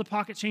like all the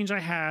pocket change I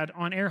had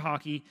on air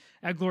hockey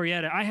at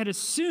Glorietta. I had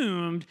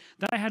assumed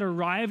that I had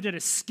arrived at a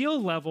skill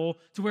level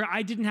to where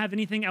I didn't have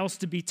anything else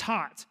to be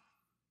taught.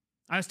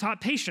 I was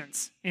taught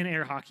patience in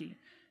air hockey.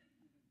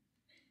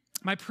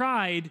 My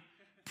pride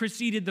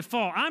preceded the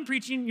fall. I'm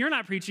preaching, you're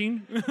not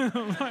preaching.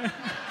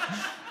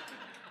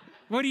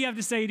 What do you have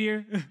to say,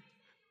 dear?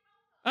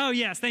 Oh,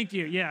 yes, thank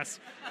you,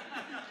 yes.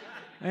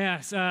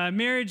 Yes,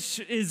 marriage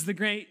is the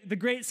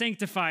great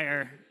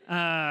sanctifier,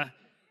 and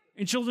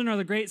children are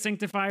the great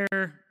sanctifier,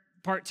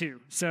 part 2.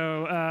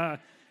 So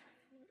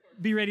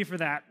be ready for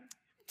that.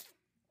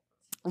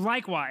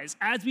 Likewise,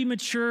 as we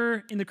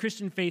mature in the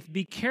Christian faith,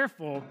 be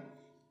careful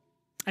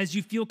as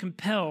you feel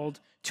compelled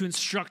to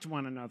instruct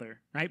one another,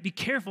 right? Be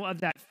careful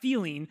of that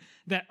feeling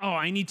that, oh,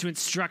 I need to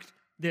instruct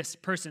this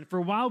person. For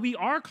while we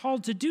are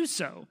called to do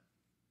so,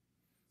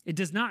 it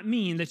does not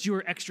mean that you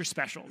are extra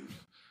special,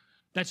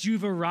 that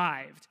you've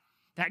arrived,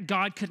 that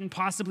God couldn't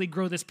possibly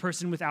grow this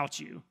person without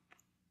you.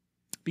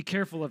 Be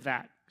careful of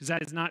that, because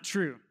that is not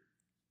true.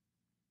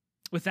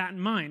 With that in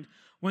mind,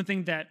 one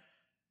thing that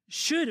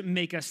should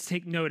make us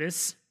take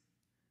notice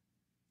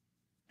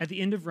at the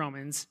end of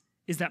Romans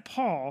is that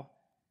Paul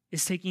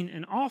is taking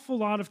an awful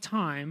lot of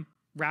time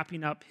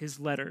wrapping up his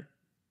letter.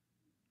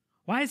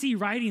 Why is he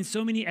writing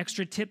so many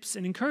extra tips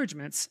and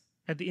encouragements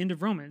at the end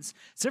of Romans?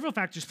 Several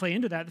factors play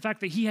into that. The fact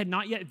that he had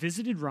not yet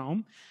visited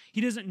Rome. He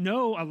doesn't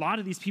know a lot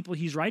of these people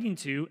he's writing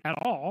to at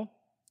all,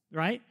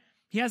 right?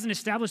 He hasn't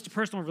established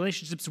personal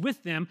relationships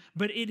with them,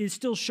 but it is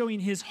still showing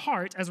his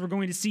heart, as we're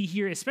going to see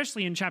here,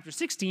 especially in chapter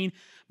 16.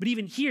 But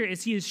even here,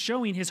 as he is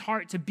showing his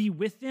heart to be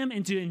with them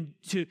and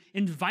to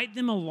invite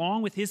them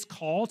along with his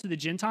call to the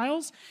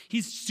Gentiles,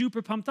 he's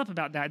super pumped up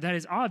about that. That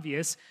is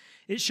obvious.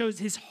 It shows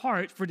his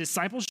heart for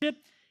discipleship,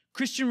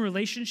 Christian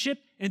relationship,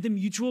 and the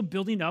mutual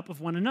building up of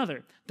one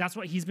another. That's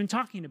what he's been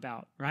talking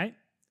about, right?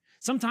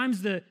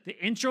 Sometimes the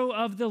intro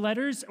of the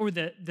letters or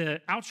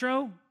the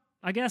outro,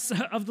 I guess,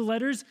 of the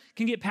letters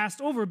can get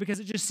passed over because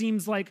it just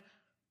seems like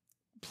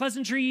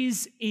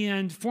pleasantries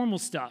and formal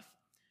stuff.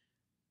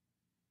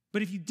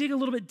 But if you dig a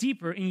little bit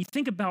deeper and you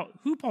think about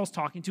who Paul's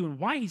talking to and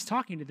why he's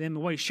talking to them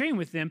and what he's sharing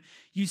with them,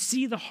 you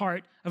see the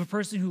heart of a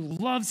person who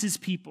loves his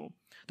people,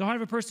 the heart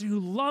of a person who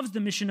loves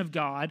the mission of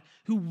God,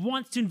 who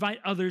wants to invite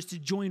others to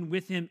join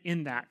with him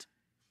in that,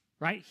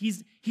 right?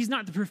 He's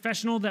not the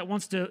professional that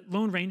wants to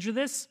Lone Ranger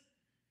this.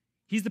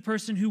 He's the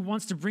person who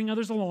wants to bring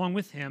others along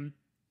with him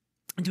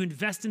and to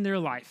invest in their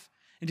life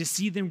and to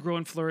see them grow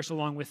and flourish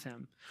along with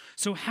him.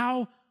 So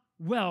how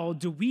well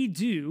do we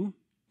do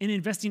in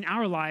investing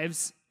our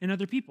lives in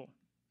other people?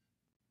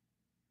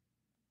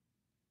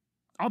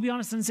 I'll be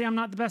honest and say I'm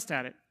not the best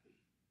at it.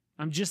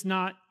 I'm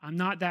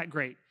not that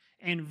great.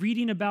 And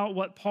reading about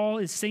what Paul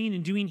is saying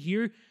and doing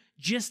here,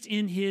 just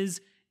in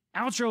his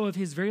outro of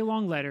his very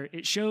long letter,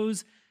 it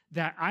shows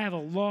that I have a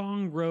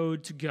long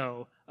road to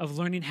go of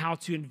learning how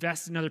to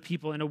invest in other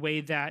people in a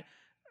way that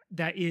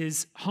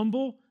is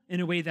humble, in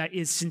a way that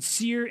is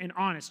sincere and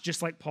honest,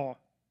 just like Paul.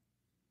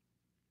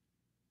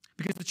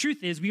 Because the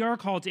truth is, we are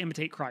called to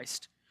imitate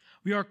Christ.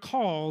 We are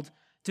called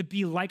to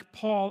be like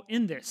Paul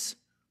in this.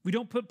 We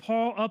don't put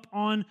Paul up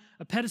on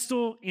a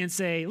pedestal and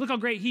say, look how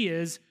great he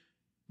is.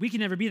 We can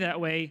never be that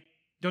way.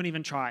 Don't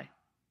even try.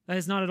 That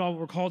is not at all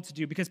what we're called to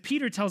do. Because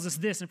Peter tells us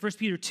this in 1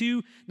 Peter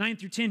 2, 9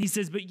 through 10. He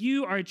says, but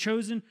you are a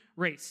chosen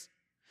race,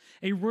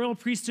 a royal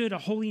priesthood, a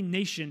holy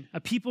nation, a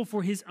people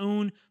for his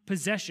own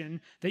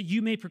possession, that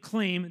you may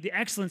proclaim the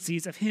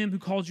excellencies of him who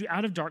called you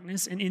out of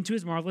darkness and into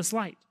his marvelous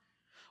light.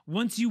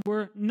 Once you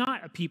were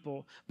not a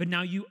people, but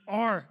now you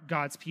are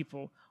God's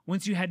people.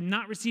 Once you had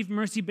not received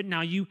mercy, but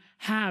now you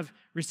have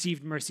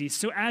received mercy.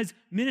 So as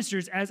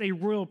ministers, as a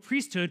royal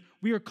priesthood,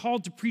 we are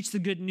called to preach the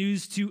good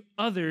news to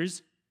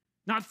others,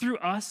 not through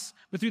us,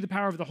 but through the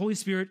power of the Holy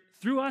Spirit,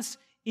 through us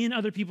in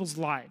other people's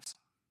lives.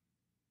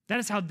 That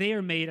is how they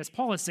are made, as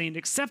Paul is saying,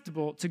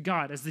 acceptable to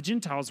God, as the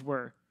Gentiles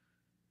were.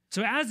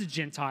 So as a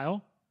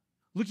Gentile,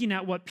 looking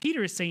at what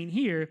Peter is saying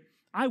here,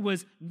 I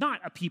was not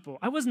a people.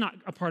 I was not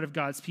a part of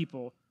God's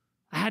people.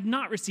 I had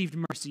not received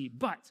mercy,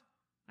 but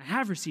I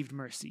have received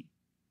mercy.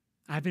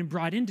 I have been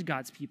brought into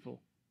God's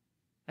people,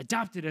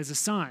 adopted as a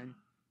son.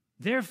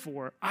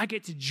 Therefore, I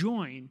get to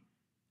join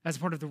as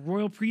part of the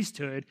royal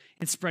priesthood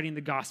in spreading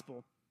the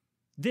gospel.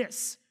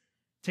 This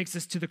takes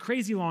us to the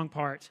crazy long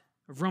part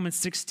of Romans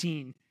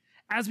 16.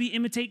 As we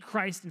imitate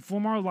Christ and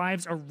form our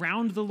lives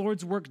around the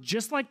Lord's work,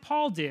 just like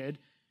Paul did,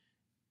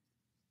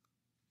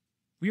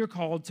 we are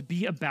called to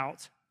be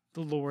about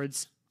the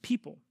Lord's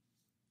people.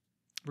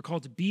 We're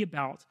called to be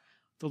about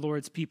the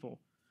Lord's people.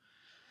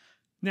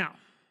 Now,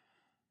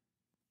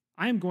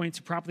 I am going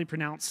to properly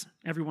pronounce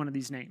every one of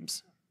these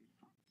names.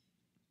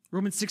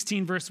 Romans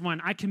 16, verse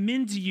 1, I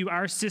commend to you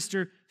our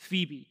sister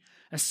Phoebe,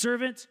 a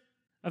servant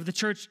of the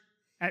church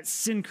at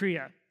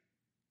Cenchrea,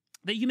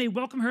 that you may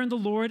welcome her in the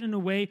Lord in a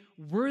way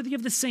worthy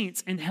of the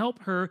saints and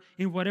help her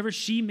in whatever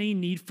she may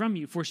need from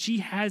you, for she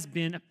has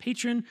been a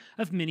patron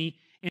of many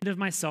and of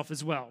myself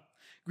as well.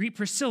 Greet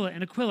Priscilla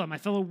and Aquila, my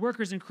fellow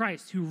workers in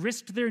Christ, who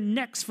risked their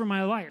necks for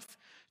my life,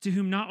 to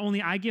whom not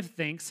only I give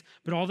thanks,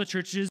 but all the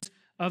churches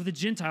of the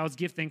Gentiles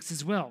give thanks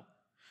as well.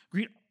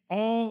 Greet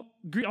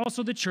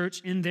also the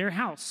church in their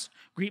house.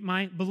 Greet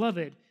my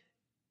beloved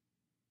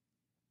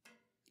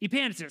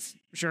Epaphras,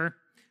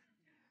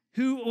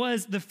 who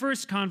was the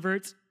first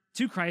convert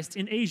to Christ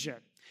in Asia.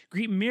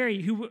 Greet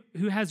Mary,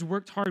 who has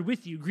worked hard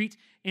with you. Greet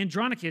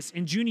Andronicus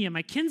and Junia,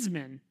 my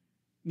kinsmen,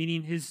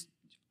 meaning his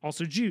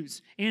also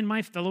Jews, and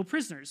my fellow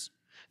prisoners.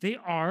 They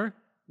are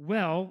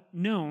well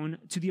known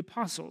to the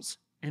apostles,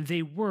 and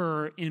they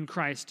were in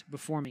Christ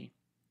before me.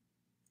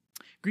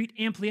 Greet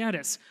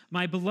Ampliatus,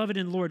 my beloved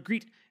in Lord.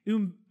 Greet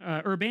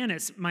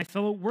Urbanus, my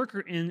fellow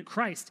worker in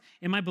Christ,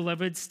 and my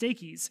beloved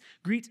Stachys.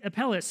 Greet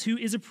Apelles, who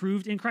is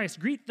approved in Christ.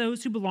 Greet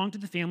those who belong to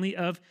the family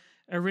of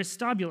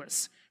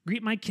Aristobulus.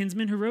 Greet my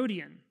kinsman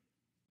Herodian.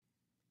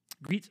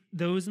 Greet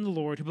those in the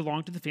Lord who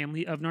belong to the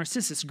family of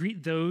Narcissus.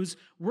 Greet those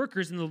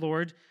workers in the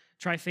Lord,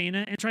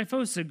 Tryphena and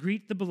Tryphosa.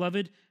 Greet the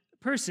beloved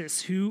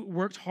Persis, who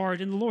worked hard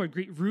in the Lord.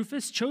 Greet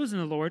Rufus, chosen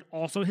in the Lord,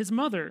 also his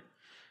mother,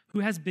 who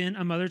has been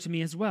a mother to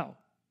me as well.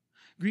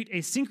 Greet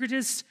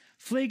Asyncritus,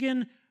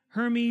 Phlegon,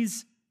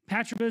 Hermes,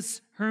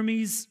 Patrobus,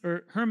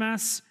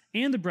 Hermas,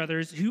 and the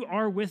brothers who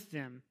are with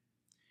them.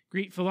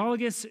 Greet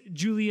Philologus,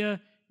 Julia,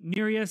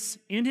 Nereus,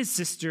 and his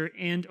sister,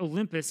 and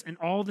Olympus, and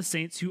all the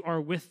saints who are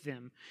with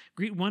them.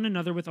 Greet one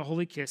another with a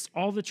holy kiss.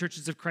 All the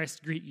churches of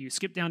Christ greet you.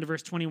 Skip down to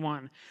verse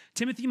 21.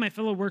 Timothy, my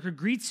fellow worker,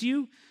 greets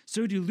you.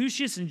 So do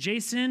Lucius and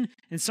Jason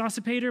and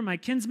Sosipater, my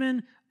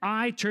kinsmen.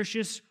 I,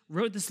 Tertius, who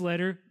wrote this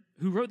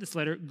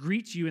letter,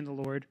 greet you in the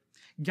Lord.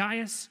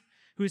 Gaius,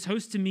 who is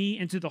host to me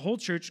and to the whole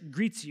church,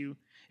 greets you.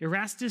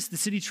 Erastus, the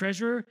city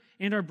treasurer,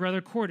 and our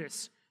brother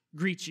Quartus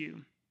greet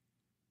you.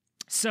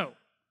 So,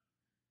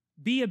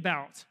 be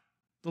about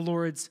the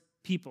Lord's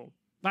people.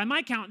 By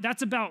my count,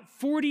 that's about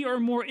 40 or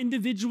more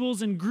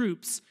individuals and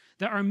groups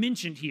that are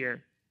mentioned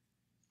here.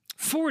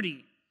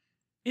 40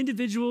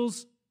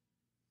 individuals,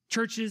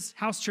 churches,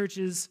 house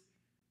churches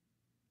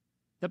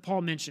that Paul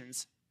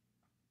mentions.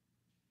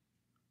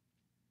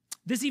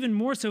 This even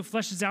more so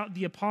fleshes out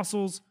the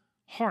apostles'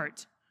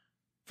 heart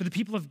for the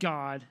people of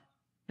God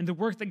and the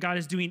work that God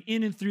is doing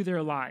in and through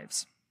their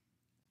lives.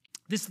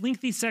 This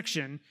lengthy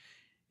section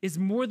is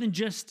more than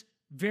just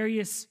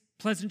various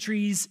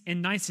pleasantries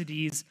and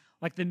niceties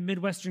like the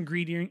Midwestern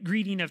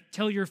greeting of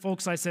tell your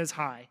folks I says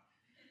hi,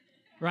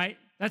 right?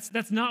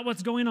 That's not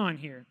what's going on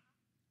here.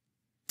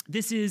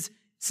 This is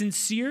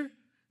sincere,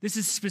 this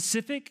is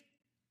specific,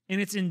 and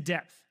it's in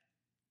depth.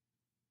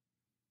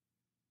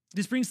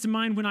 This brings to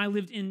mind when I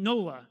lived in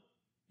NOLA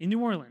in New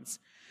Orleans.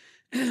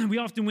 We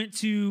often went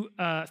to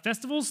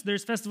festivals.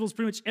 There's festivals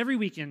pretty much every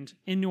weekend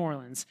in New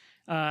Orleans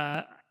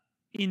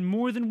in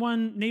more than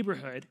one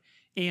neighborhood.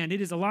 And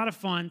it is a lot of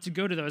fun to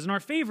go to those. And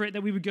our favorite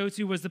that we would go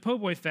to was the Po'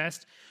 Boy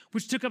Fest,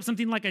 which took up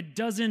something like a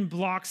dozen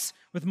blocks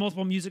with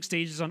multiple music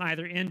stages on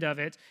either end of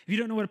it. If you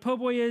don't know what a po'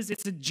 boy is,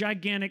 it's a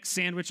gigantic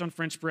sandwich on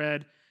French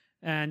bread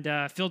and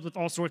filled with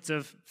all sorts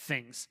of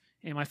things.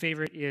 And my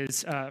favorite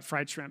is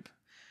fried shrimp,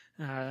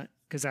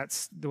 because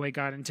that's the way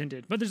God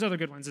intended. But there's other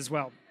good ones as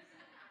well.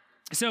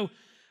 So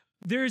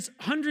there's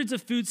hundreds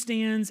of food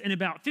stands, and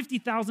about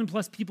 50,000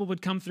 plus people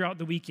would come throughout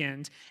the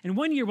weekend. And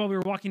one year while we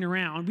were walking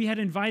around, we had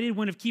invited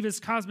one of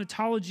Kiva's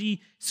cosmetology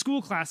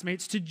school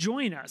classmates to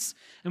join us.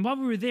 And while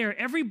we were there,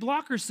 every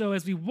block or so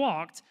as we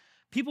walked,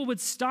 people would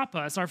stop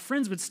us, our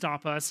friends would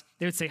stop us.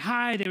 They would say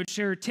hi, they would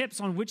share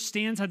tips on which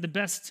stands had the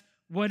best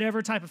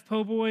whatever type of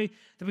po' boy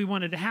that we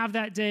wanted to have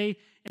that day.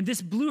 And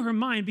this blew her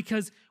mind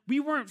because we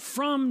weren't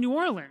from New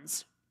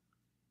Orleans.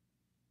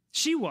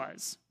 She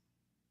was.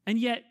 And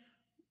yet,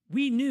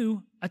 we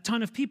knew a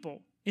ton of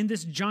people in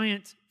this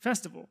giant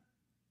festival.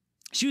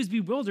 She was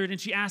bewildered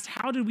and she asked,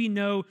 how did we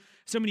know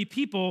so many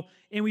people?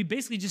 And we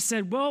basically just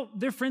said, well,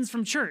 they're friends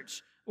from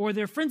church, or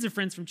they're friends of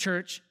friends from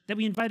church that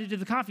we invited to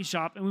the coffee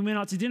shop and we went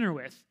out to dinner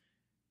with.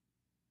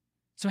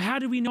 So how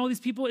do we know these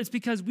people? It's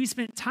because we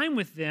spent time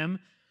with them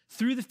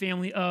through the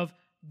family of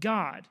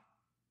God.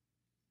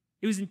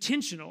 It was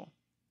intentional.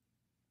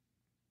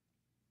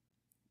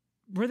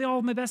 Were they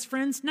all my best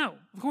friends? No,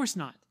 of course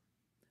not.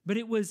 But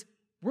it was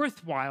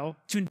worthwhile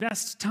to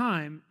invest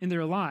time in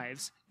their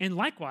lives and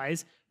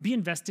likewise be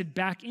invested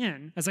back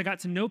in as I got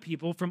to know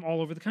people from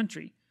all over the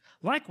country.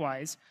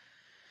 Likewise,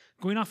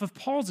 going off of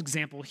Paul's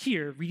example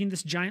here, reading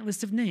this giant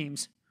list of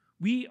names,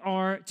 we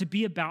are to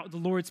be about the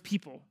Lord's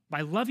people by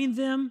loving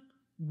them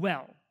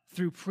well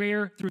through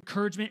prayer, through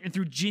encouragement, and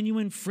through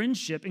genuine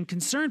friendship and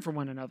concern for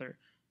one another.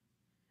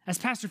 As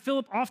Pastor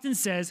Philip often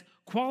says,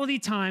 quality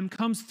time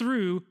comes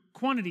through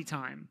quantity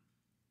time.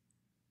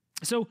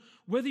 So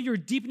whether you're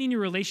deepening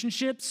your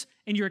relationships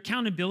and your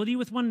accountability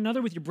with one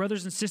another, with your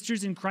brothers and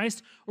sisters in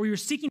Christ, or you're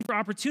seeking for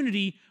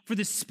opportunity for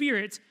the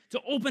Spirit to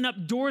open up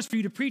doors for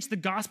you to preach the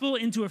gospel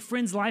into a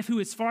friend's life who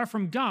is far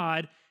from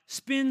God,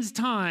 spends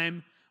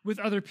time with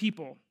other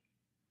people.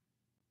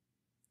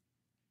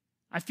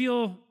 I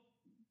feel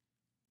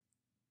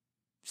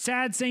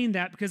sad saying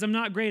that because I'm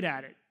not great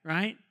at it,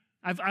 right?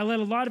 I let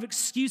a lot of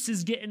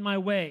excuses get in my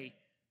way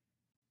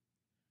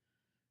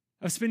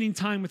of spending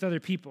time with other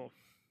people.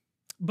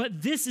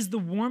 But this is the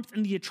warmth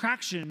and the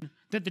attraction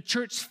that the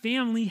church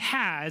family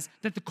has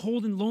that the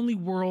cold and lonely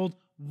world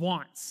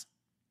wants.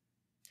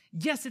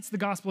 Yes, it's the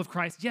gospel of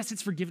Christ. Yes,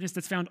 it's forgiveness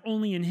that's found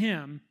only in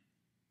Him.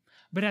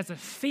 But as a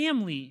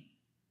family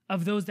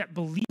of those that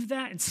believe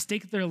that and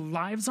stake their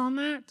lives on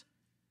that,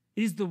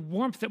 it is the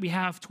warmth that we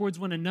have towards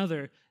one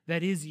another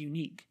that is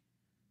unique.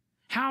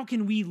 How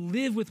can we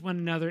live with one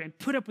another and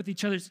put up with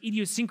each other's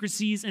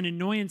idiosyncrasies and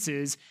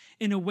annoyances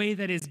in a way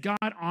that is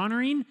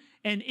God-honoring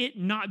and it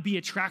not be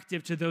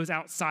attractive to those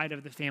outside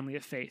of the family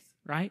of faith,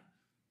 right?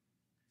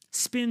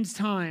 Spend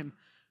time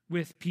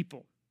with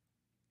people.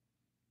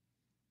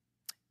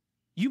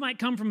 You might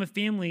come from a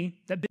family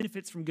that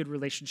benefits from good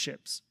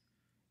relationships.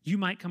 You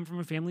might come from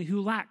a family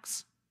who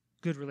lacks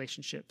good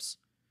relationships.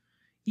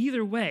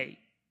 Either way,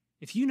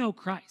 if you know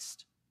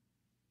Christ,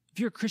 if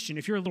you're a Christian,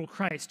 if you're a little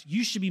Christ,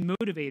 you should be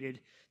motivated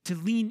to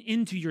lean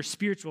into your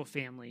spiritual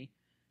family,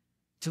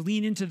 to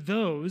lean into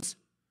those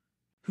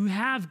who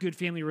have good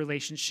family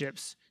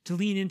relationships, to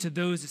lean into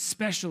those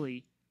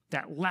especially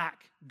that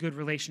lack good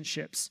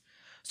relationships,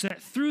 so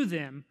that through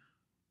them,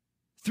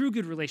 through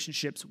good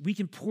relationships, we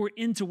can pour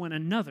into one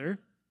another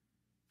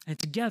and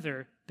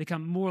together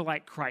become more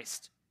like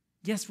Christ.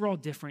 Yes, we're all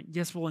different.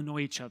 Yes, we'll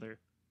annoy each other.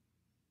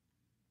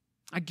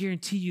 I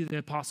guarantee you the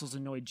apostles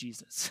annoyed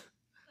Jesus.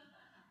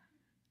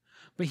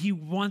 But he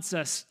wants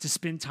us to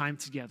spend time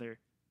together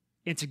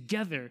and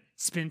together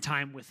spend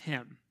time with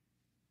him.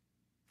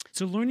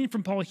 So learning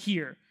from Paul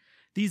here,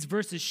 these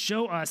verses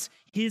show us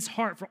his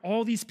heart for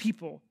all these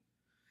people,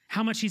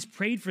 how much he's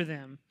prayed for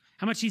them,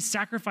 how much he's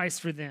sacrificed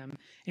for them.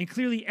 And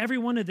clearly every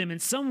one of them in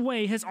some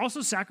way has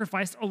also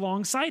sacrificed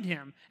alongside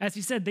him. As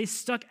he said, they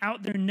stuck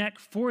out their neck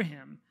for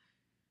him.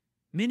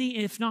 Many,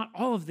 if not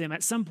all of them,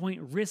 at some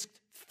point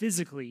risked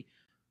physically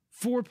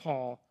for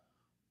Paul,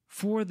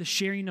 for the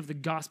sharing of the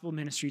gospel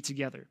ministry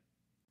together.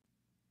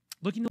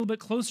 Looking a little bit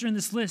closer in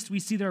this list, we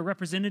see there are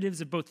representatives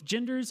of both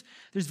genders.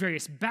 There's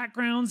various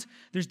backgrounds.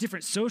 There's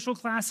different social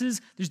classes.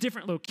 There's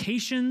different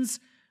locations.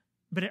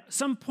 But at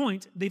some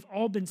point, they've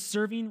all been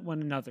serving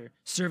one another,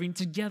 serving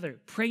together,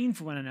 praying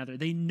for one another.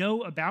 They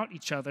know about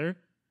each other,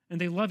 and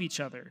they love each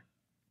other.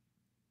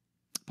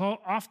 Paul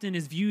often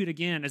is viewed,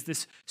 again, as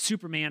this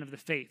Superman of the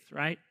faith,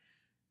 right?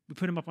 We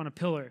put him up on a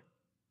pillar.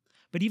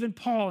 But even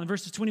Paul, in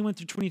verses 21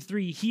 through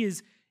 23, he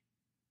is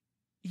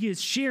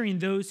sharing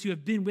those who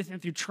have been with him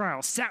through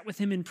trial, sat with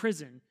him in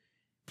prison,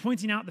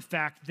 pointing out the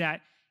fact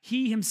that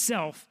he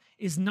himself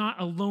is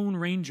not a lone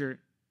ranger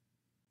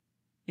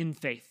in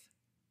faith.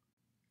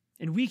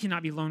 And we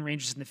cannot be lone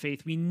rangers in the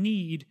faith. We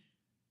need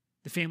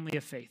the family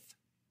of faith.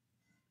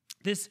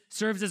 This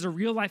serves as a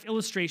real-life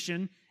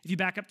illustration. If you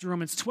back up to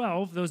Romans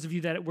 12, those of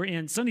you that were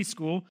in Sunday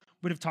school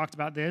would have talked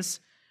about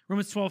this.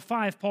 Romans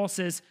 12:5, Paul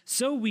says,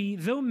 "So we,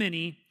 though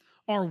many,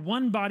 are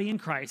one body in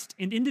Christ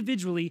and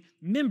individually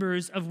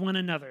members of one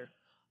another."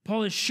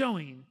 Paul is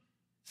showing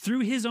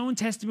through his own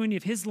testimony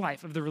of his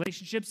life, of the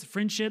relationships, the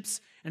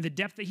friendships, and the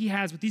depth that he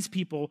has with these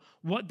people,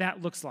 what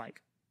that looks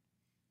like.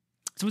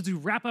 So as we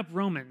wrap up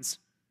Romans,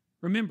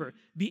 remember,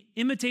 be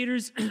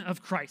imitators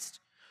of Christ,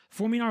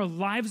 forming our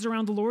lives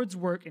around the Lord's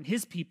work and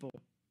his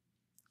people,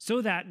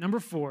 so that, number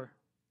 4,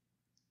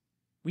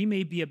 we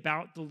may be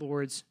about the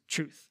Lord's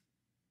truth.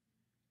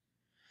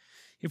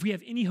 If we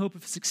have any hope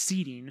of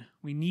succeeding,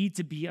 we need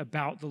to be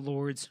about the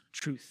Lord's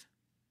truth.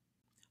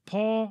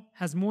 Paul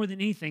has more than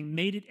anything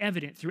made it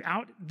evident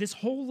throughout this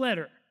whole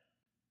letter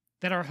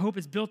that our hope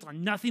is built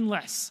on nothing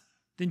less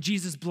than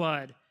Jesus'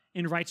 blood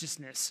and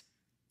righteousness,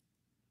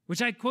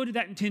 which I quoted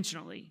that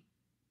intentionally.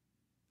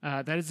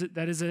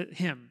 That is a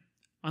hymn,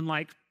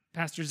 unlike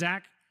Pastor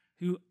Zach,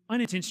 who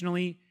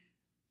unintentionally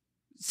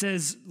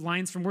says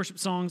lines from worship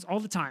songs all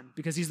the time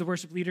because he's the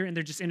worship leader and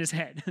they're just in his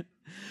head.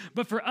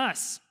 But for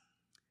us,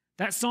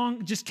 that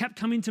song just kept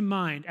coming to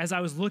mind as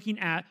I was looking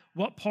at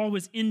what Paul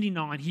was ending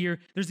on here.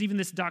 There's even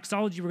this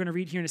doxology we're going to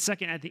read here in a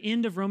second at the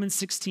end of Romans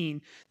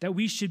 16, that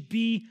we should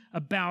be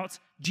about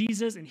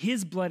Jesus and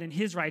his blood and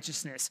his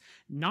righteousness,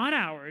 not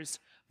ours,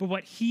 but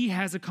what he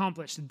has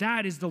accomplished.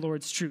 That is the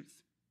Lord's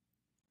truth.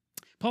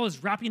 Paul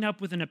is wrapping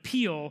up with an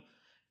appeal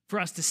for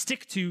us to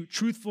stick to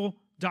truthful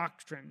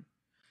doctrine,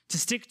 to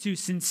stick to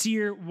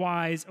sincere,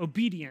 wise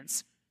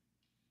obedience,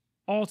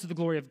 all to the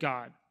glory of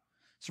God.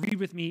 So read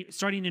with me,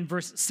 starting in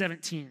verse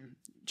 17,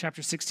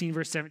 chapter 16,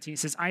 verse 17. It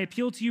says, "I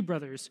appeal to you,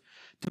 brothers,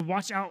 to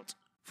watch out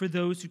for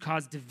those who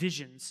cause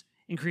divisions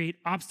and create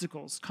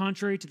obstacles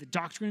contrary to the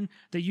doctrine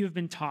that you have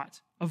been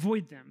taught.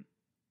 Avoid them.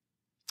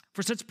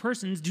 For such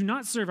persons do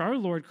not serve our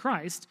Lord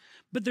Christ,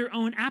 but their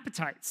own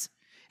appetites.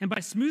 And by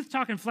smooth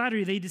talk and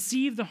flattery, they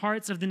deceive the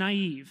hearts of the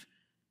naive.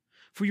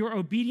 For your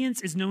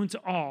obedience is known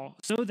to all,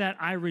 so that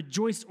I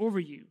rejoice over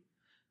you.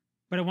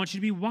 But I want you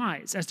to be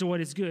wise as to what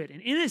is good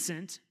and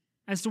innocent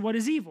as to what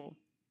is evil.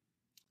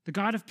 The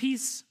God of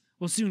peace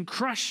will soon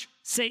crush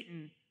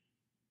Satan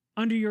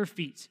under your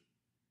feet.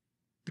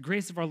 The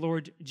grace of our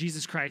Lord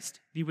Jesus Christ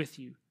be with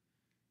you."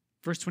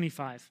 Verse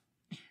 25.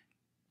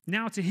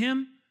 "Now to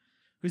him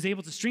who is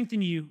able to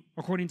strengthen you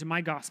according to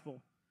my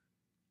gospel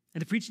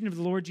and the preaching of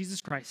the Lord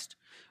Jesus Christ,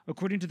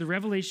 according to the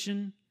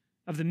revelation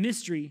of the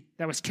mystery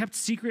that was kept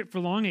secret for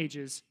long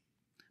ages,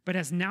 but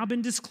has now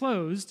been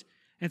disclosed,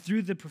 and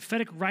through the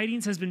prophetic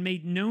writings has been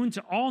made known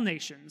to all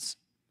nations,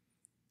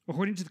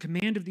 according to the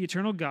command of the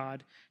eternal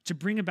God, to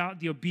bring about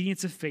the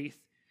obedience of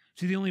faith.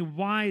 To the only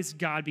wise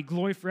God be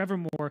glory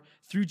forevermore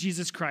through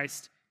Jesus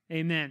Christ.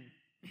 Amen."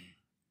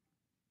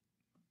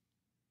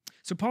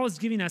 So Paul is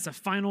giving us a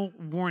final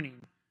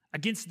warning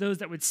against those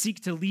that would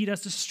seek to lead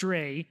us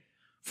astray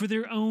for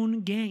their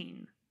own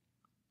gain.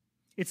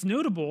 It's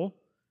notable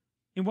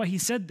in what he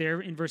said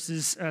there in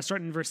verses,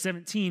 starting in verse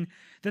 17,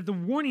 that the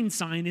warning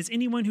sign is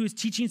anyone who is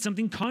teaching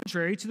something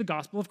contrary to the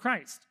gospel of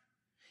Christ.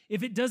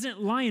 if it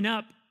doesn't line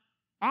up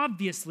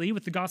obviously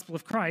with the gospel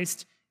of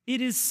Christ,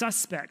 it is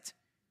suspect,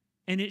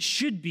 and it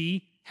should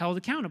be held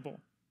accountable.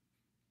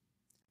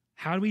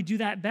 How do we do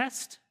that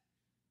best?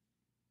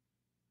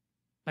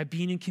 By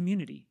being in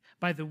community,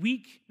 by the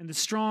weak and the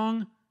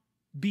strong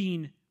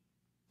being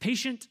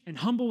patient and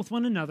humble with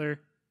one another.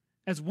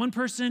 As one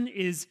person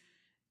is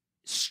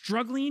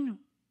struggling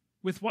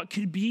with what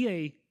could be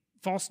a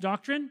false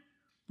doctrine,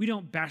 we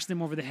don't bash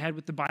them over the head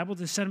with the Bible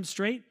to set them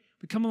straight.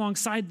 We come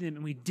alongside them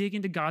and we dig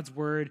into God's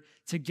word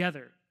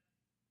together.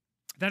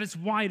 That is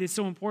why it is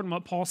so important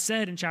what Paul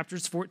said in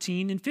chapters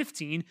 14 and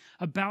 15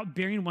 about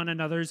bearing one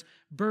another's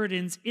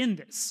burdens in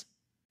this.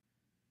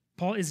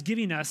 Paul is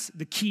giving us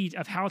the key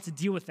of how to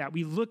deal with that.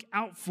 We look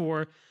out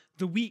for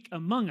the weak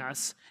among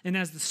us, and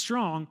as the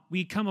strong,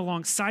 we come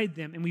alongside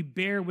them and we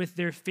bear with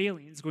their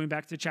failings, going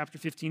back to chapter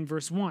 15,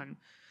 verse 1.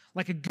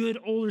 Like a good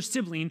older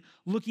sibling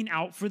looking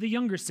out for the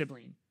younger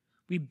sibling.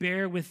 We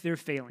bear with their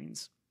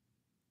failings.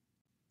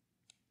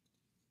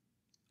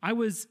 I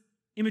was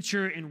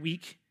immature and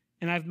weak,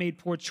 and I've made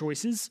poor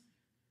choices,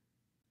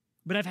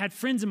 but I've had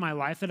friends in my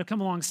life that have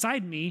come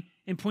alongside me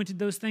and pointed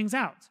those things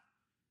out.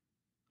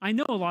 I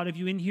know a lot of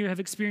you in here have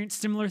experienced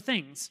similar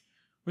things,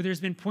 where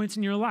there's been points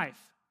in your life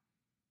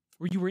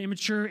where you were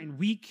immature and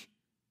weak,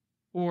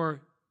 or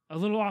a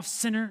little off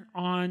center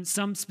on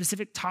some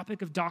specific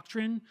topic of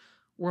doctrine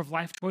or of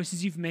life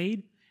choices you've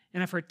made.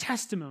 And I've heard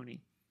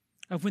testimony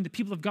of when the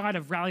people of God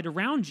have rallied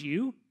around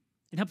you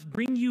and helped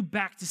bring you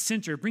back to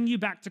center, bring you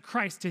back to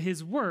Christ, to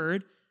his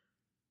word,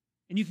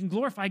 and you can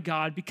glorify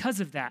God because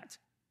of that.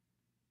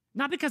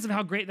 Not because of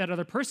how great that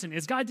other person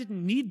is. God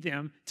didn't need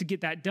them to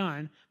get that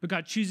done, but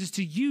God chooses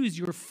to use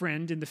your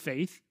friend in the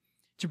faith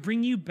to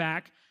bring you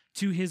back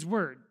to his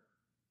word.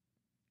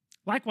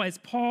 Likewise,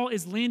 Paul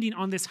is landing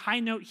on this high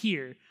note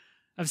here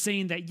of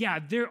saying that, yeah,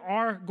 there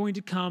are going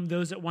to come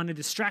those that want to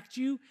distract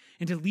you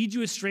and to lead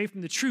you astray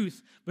from the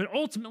truth, but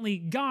ultimately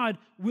God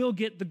will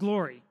get the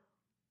glory.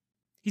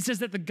 He says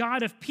that the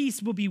God of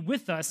peace will be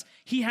with us.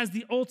 He has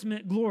the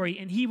ultimate glory,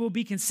 and he will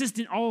be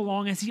consistent all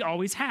along as he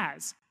always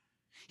has.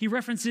 He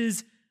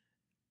references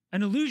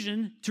an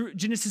allusion to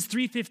Genesis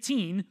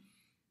 3:15,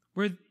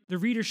 where the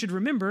reader should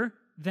remember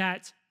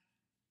that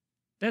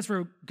that's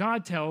where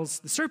God tells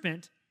the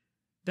serpent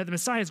that the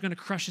Messiah is going to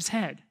crush his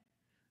head.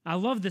 I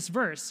love this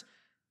verse.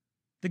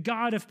 The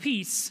God of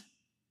peace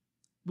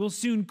will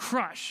soon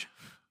crush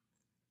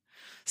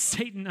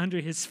Satan under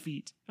his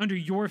feet, under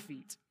your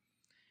feet.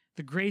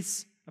 The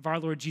grace of our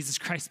Lord Jesus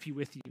Christ be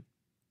with you.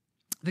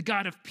 The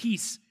God of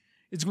peace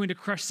is going to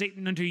crush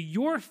Satan under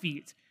your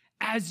feet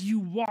as you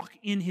walk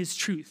in his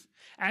truth,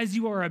 as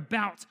you are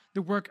about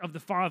the work of the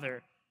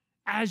Father,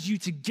 as you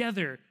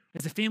together,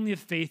 as a family of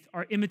faith,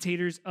 are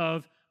imitators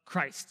of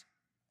Christ.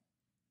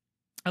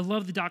 I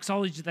love the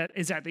doxology that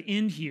is at the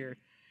end here.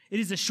 It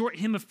is a short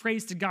hymn of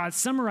praise to God,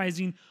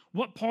 summarizing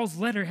what Paul's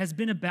letter has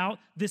been about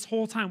this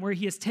whole time, where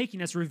he is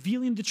taking us,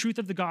 revealing the truth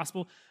of the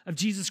gospel of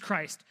Jesus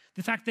Christ.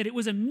 The fact that it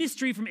was a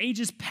mystery from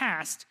ages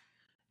past,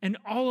 and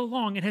all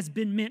along it has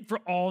been meant for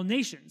all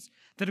nations.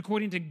 That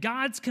according to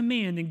God's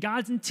command and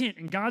God's intent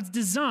and God's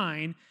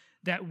design,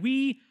 that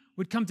we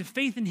would come to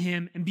faith in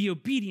him and be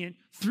obedient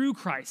through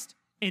Christ.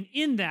 And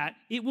in that,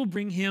 it will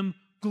bring him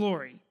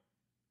glory.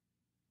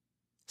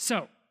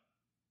 So,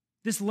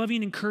 this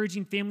loving,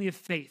 encouraging family of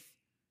faith,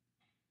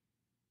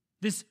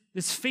 this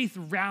faith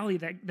rally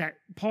that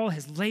Paul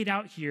has laid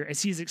out here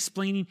as he is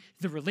explaining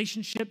the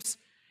relationships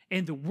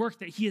and the work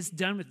that he has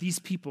done with these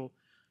people,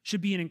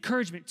 should be an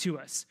encouragement to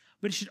us,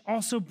 but it should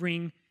also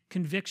bring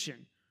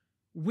conviction.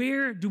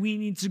 Where do we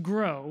need to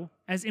grow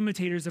as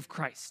imitators of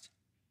Christ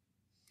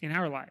in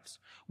our lives?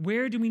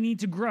 Where do we need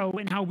to grow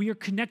in how we are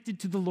connected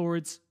to the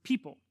Lord's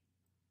people?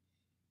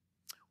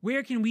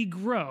 Where can we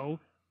grow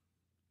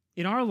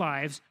in our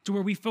lives to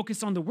where we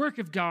focus on the work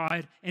of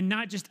God and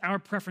not just our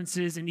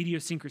preferences and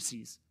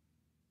idiosyncrasies?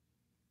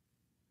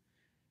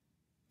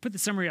 Put the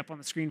summary up on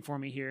the screen for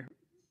me here.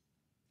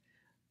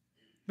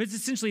 But it's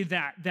essentially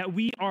that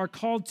we are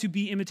called to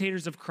be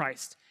imitators of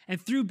Christ. And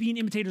through being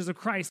imitators of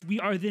Christ, we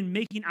are then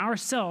making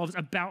ourselves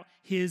about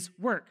his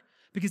work.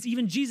 Because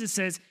even Jesus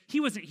says he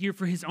wasn't here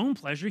for his own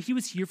pleasure, he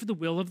was here for the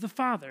will of the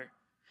Father.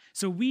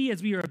 So we,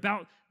 as we are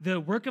about the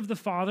work of the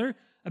Father,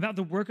 about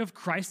the work of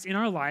Christ in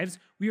our lives,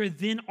 we are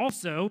then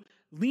also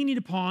leaning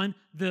upon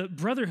the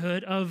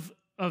brotherhood of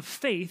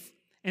faith,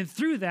 and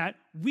through that,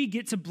 we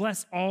get to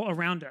bless all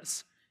around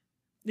us.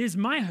 It is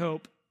my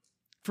hope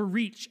for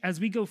Reach as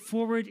we go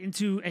forward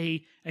into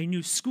a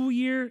new school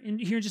year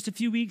here in just a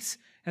few weeks,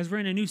 as we're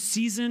in a new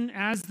season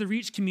as the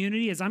Reach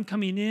community, as I'm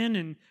coming in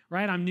and,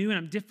 right, I'm new and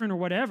I'm different or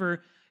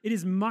whatever. It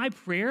is my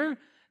prayer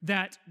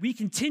that we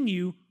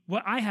continue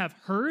what I have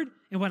heard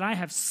and what I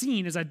have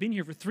seen as I've been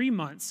here for 3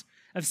 months,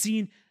 of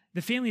seeing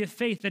the family of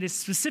faith that is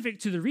specific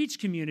to the Reach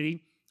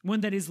community,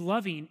 one that is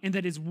loving and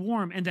that is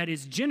warm and that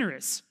is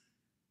generous.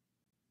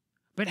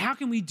 But how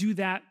can we do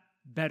that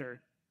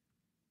better?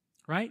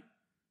 Right?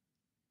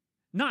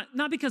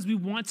 Not because we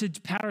want to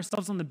pat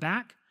ourselves on the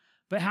back,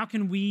 but how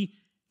can we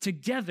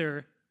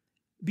together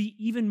be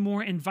even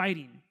more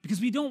inviting, because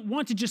we don't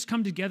want to just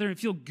come together and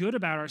feel good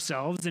about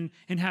ourselves and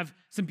have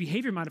some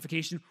behavior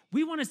modification.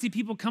 We want to see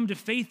people come to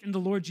faith in the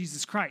Lord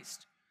Jesus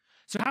Christ.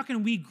 So how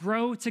can we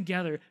grow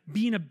together,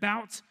 being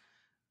about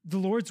the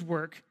Lord's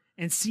work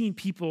and seeing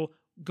people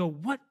go,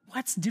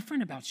 what's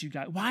different about you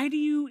guys? Why do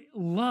you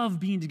love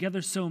being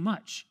together so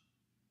much?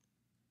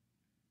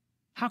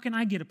 How can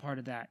I get a part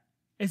of that?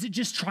 Is it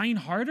just trying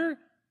harder?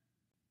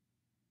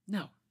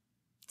 No,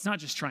 it's not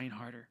just trying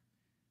harder.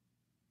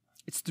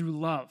 It's through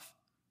love,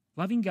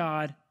 loving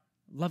God,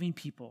 loving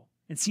people,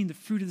 and seeing the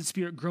fruit of the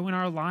Spirit grow in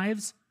our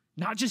lives,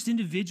 not just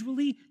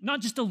individually, not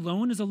just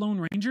alone as a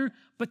lone ranger,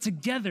 but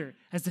together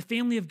as the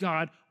family of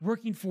God,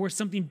 working for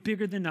something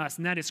bigger than us,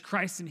 and that is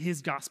Christ and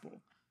his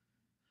gospel.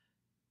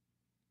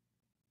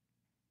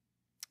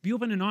 Be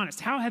open and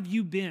honest. How have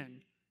you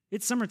been?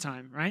 It's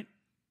summertime, right?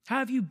 How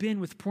have you been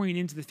with pouring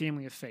into the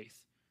family of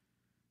faith?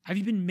 Have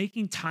you been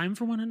making time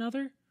for one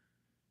another?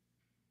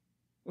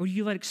 Or do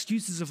you let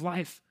excuses of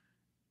life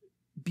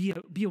be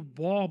a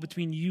wall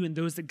between you and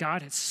those that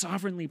God has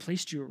sovereignly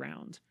placed you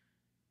around?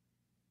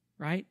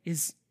 Right?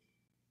 Is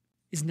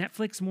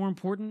Netflix more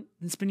important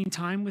than spending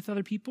time with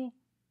other people?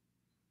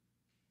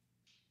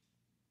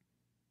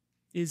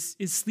 Is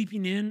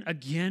sleeping in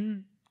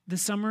again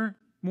this summer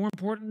more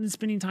important than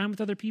spending time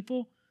with other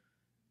people?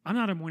 I'm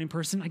not a morning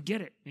person. I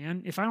get it,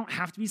 man. If I don't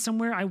have to be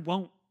somewhere, I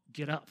won't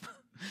get up.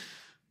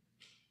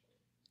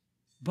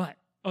 But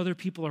other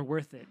people are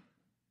worth it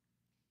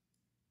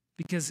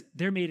because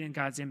they're made in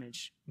God's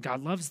image.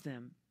 God loves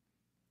them.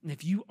 And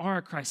if you are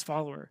a Christ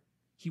follower,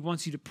 he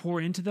wants you to pour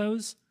into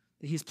those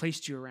that he has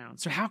placed you around.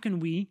 So how can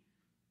we,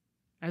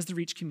 as the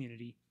Reach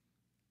community,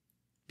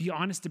 be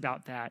honest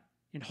about that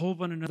and hold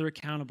one another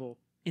accountable,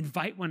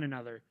 invite one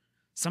another?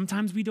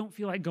 Sometimes we don't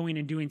feel like going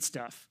and doing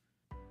stuff.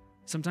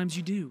 Sometimes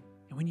you do.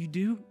 And when you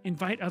do,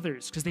 invite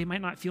others because they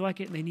might not feel like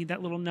it and they need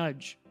that little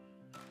nudge.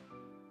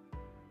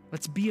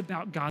 Let's be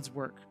about God's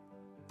work.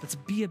 Let's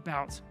be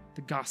about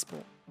the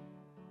gospel.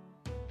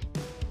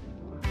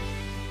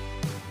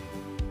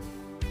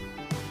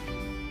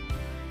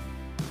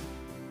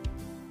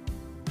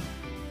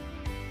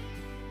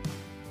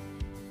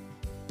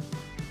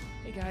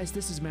 Hey guys,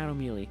 this is Matt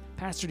O'Mealy,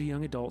 pastor to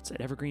young adults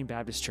at Evergreen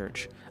Baptist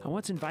Church. I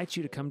want to invite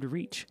you to come to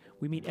Reach.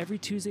 We meet every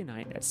Tuesday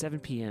night at 7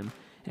 p.m.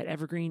 at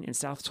Evergreen in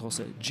South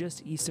Tulsa,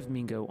 just east of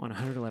Mingo on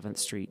 111th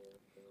Street.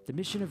 The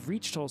mission of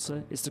Reach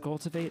Tulsa is to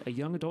cultivate a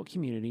young adult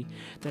community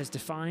that is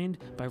defined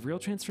by real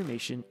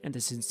transformation and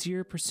the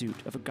sincere pursuit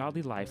of a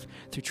godly life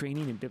through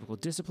training in biblical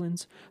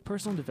disciplines,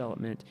 personal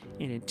development,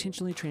 and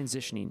intentionally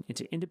transitioning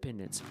into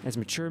independence as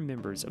mature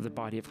members of the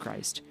body of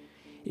Christ.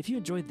 If you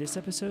enjoyed this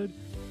episode,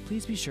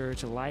 please be sure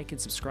to like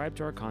and subscribe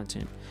to our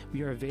content.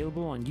 We are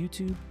available on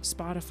YouTube,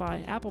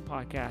 Spotify, Apple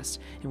Podcasts,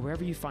 and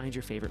wherever you find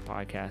your favorite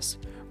podcasts.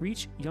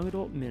 Reach Young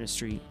Adult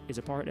Ministry is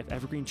a part of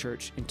Evergreen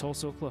Church in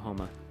Tulsa,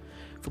 Oklahoma.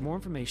 For more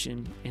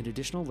information and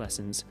additional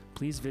lessons,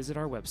 please visit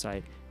our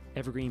website,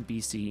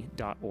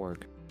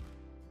 evergreenbc.org.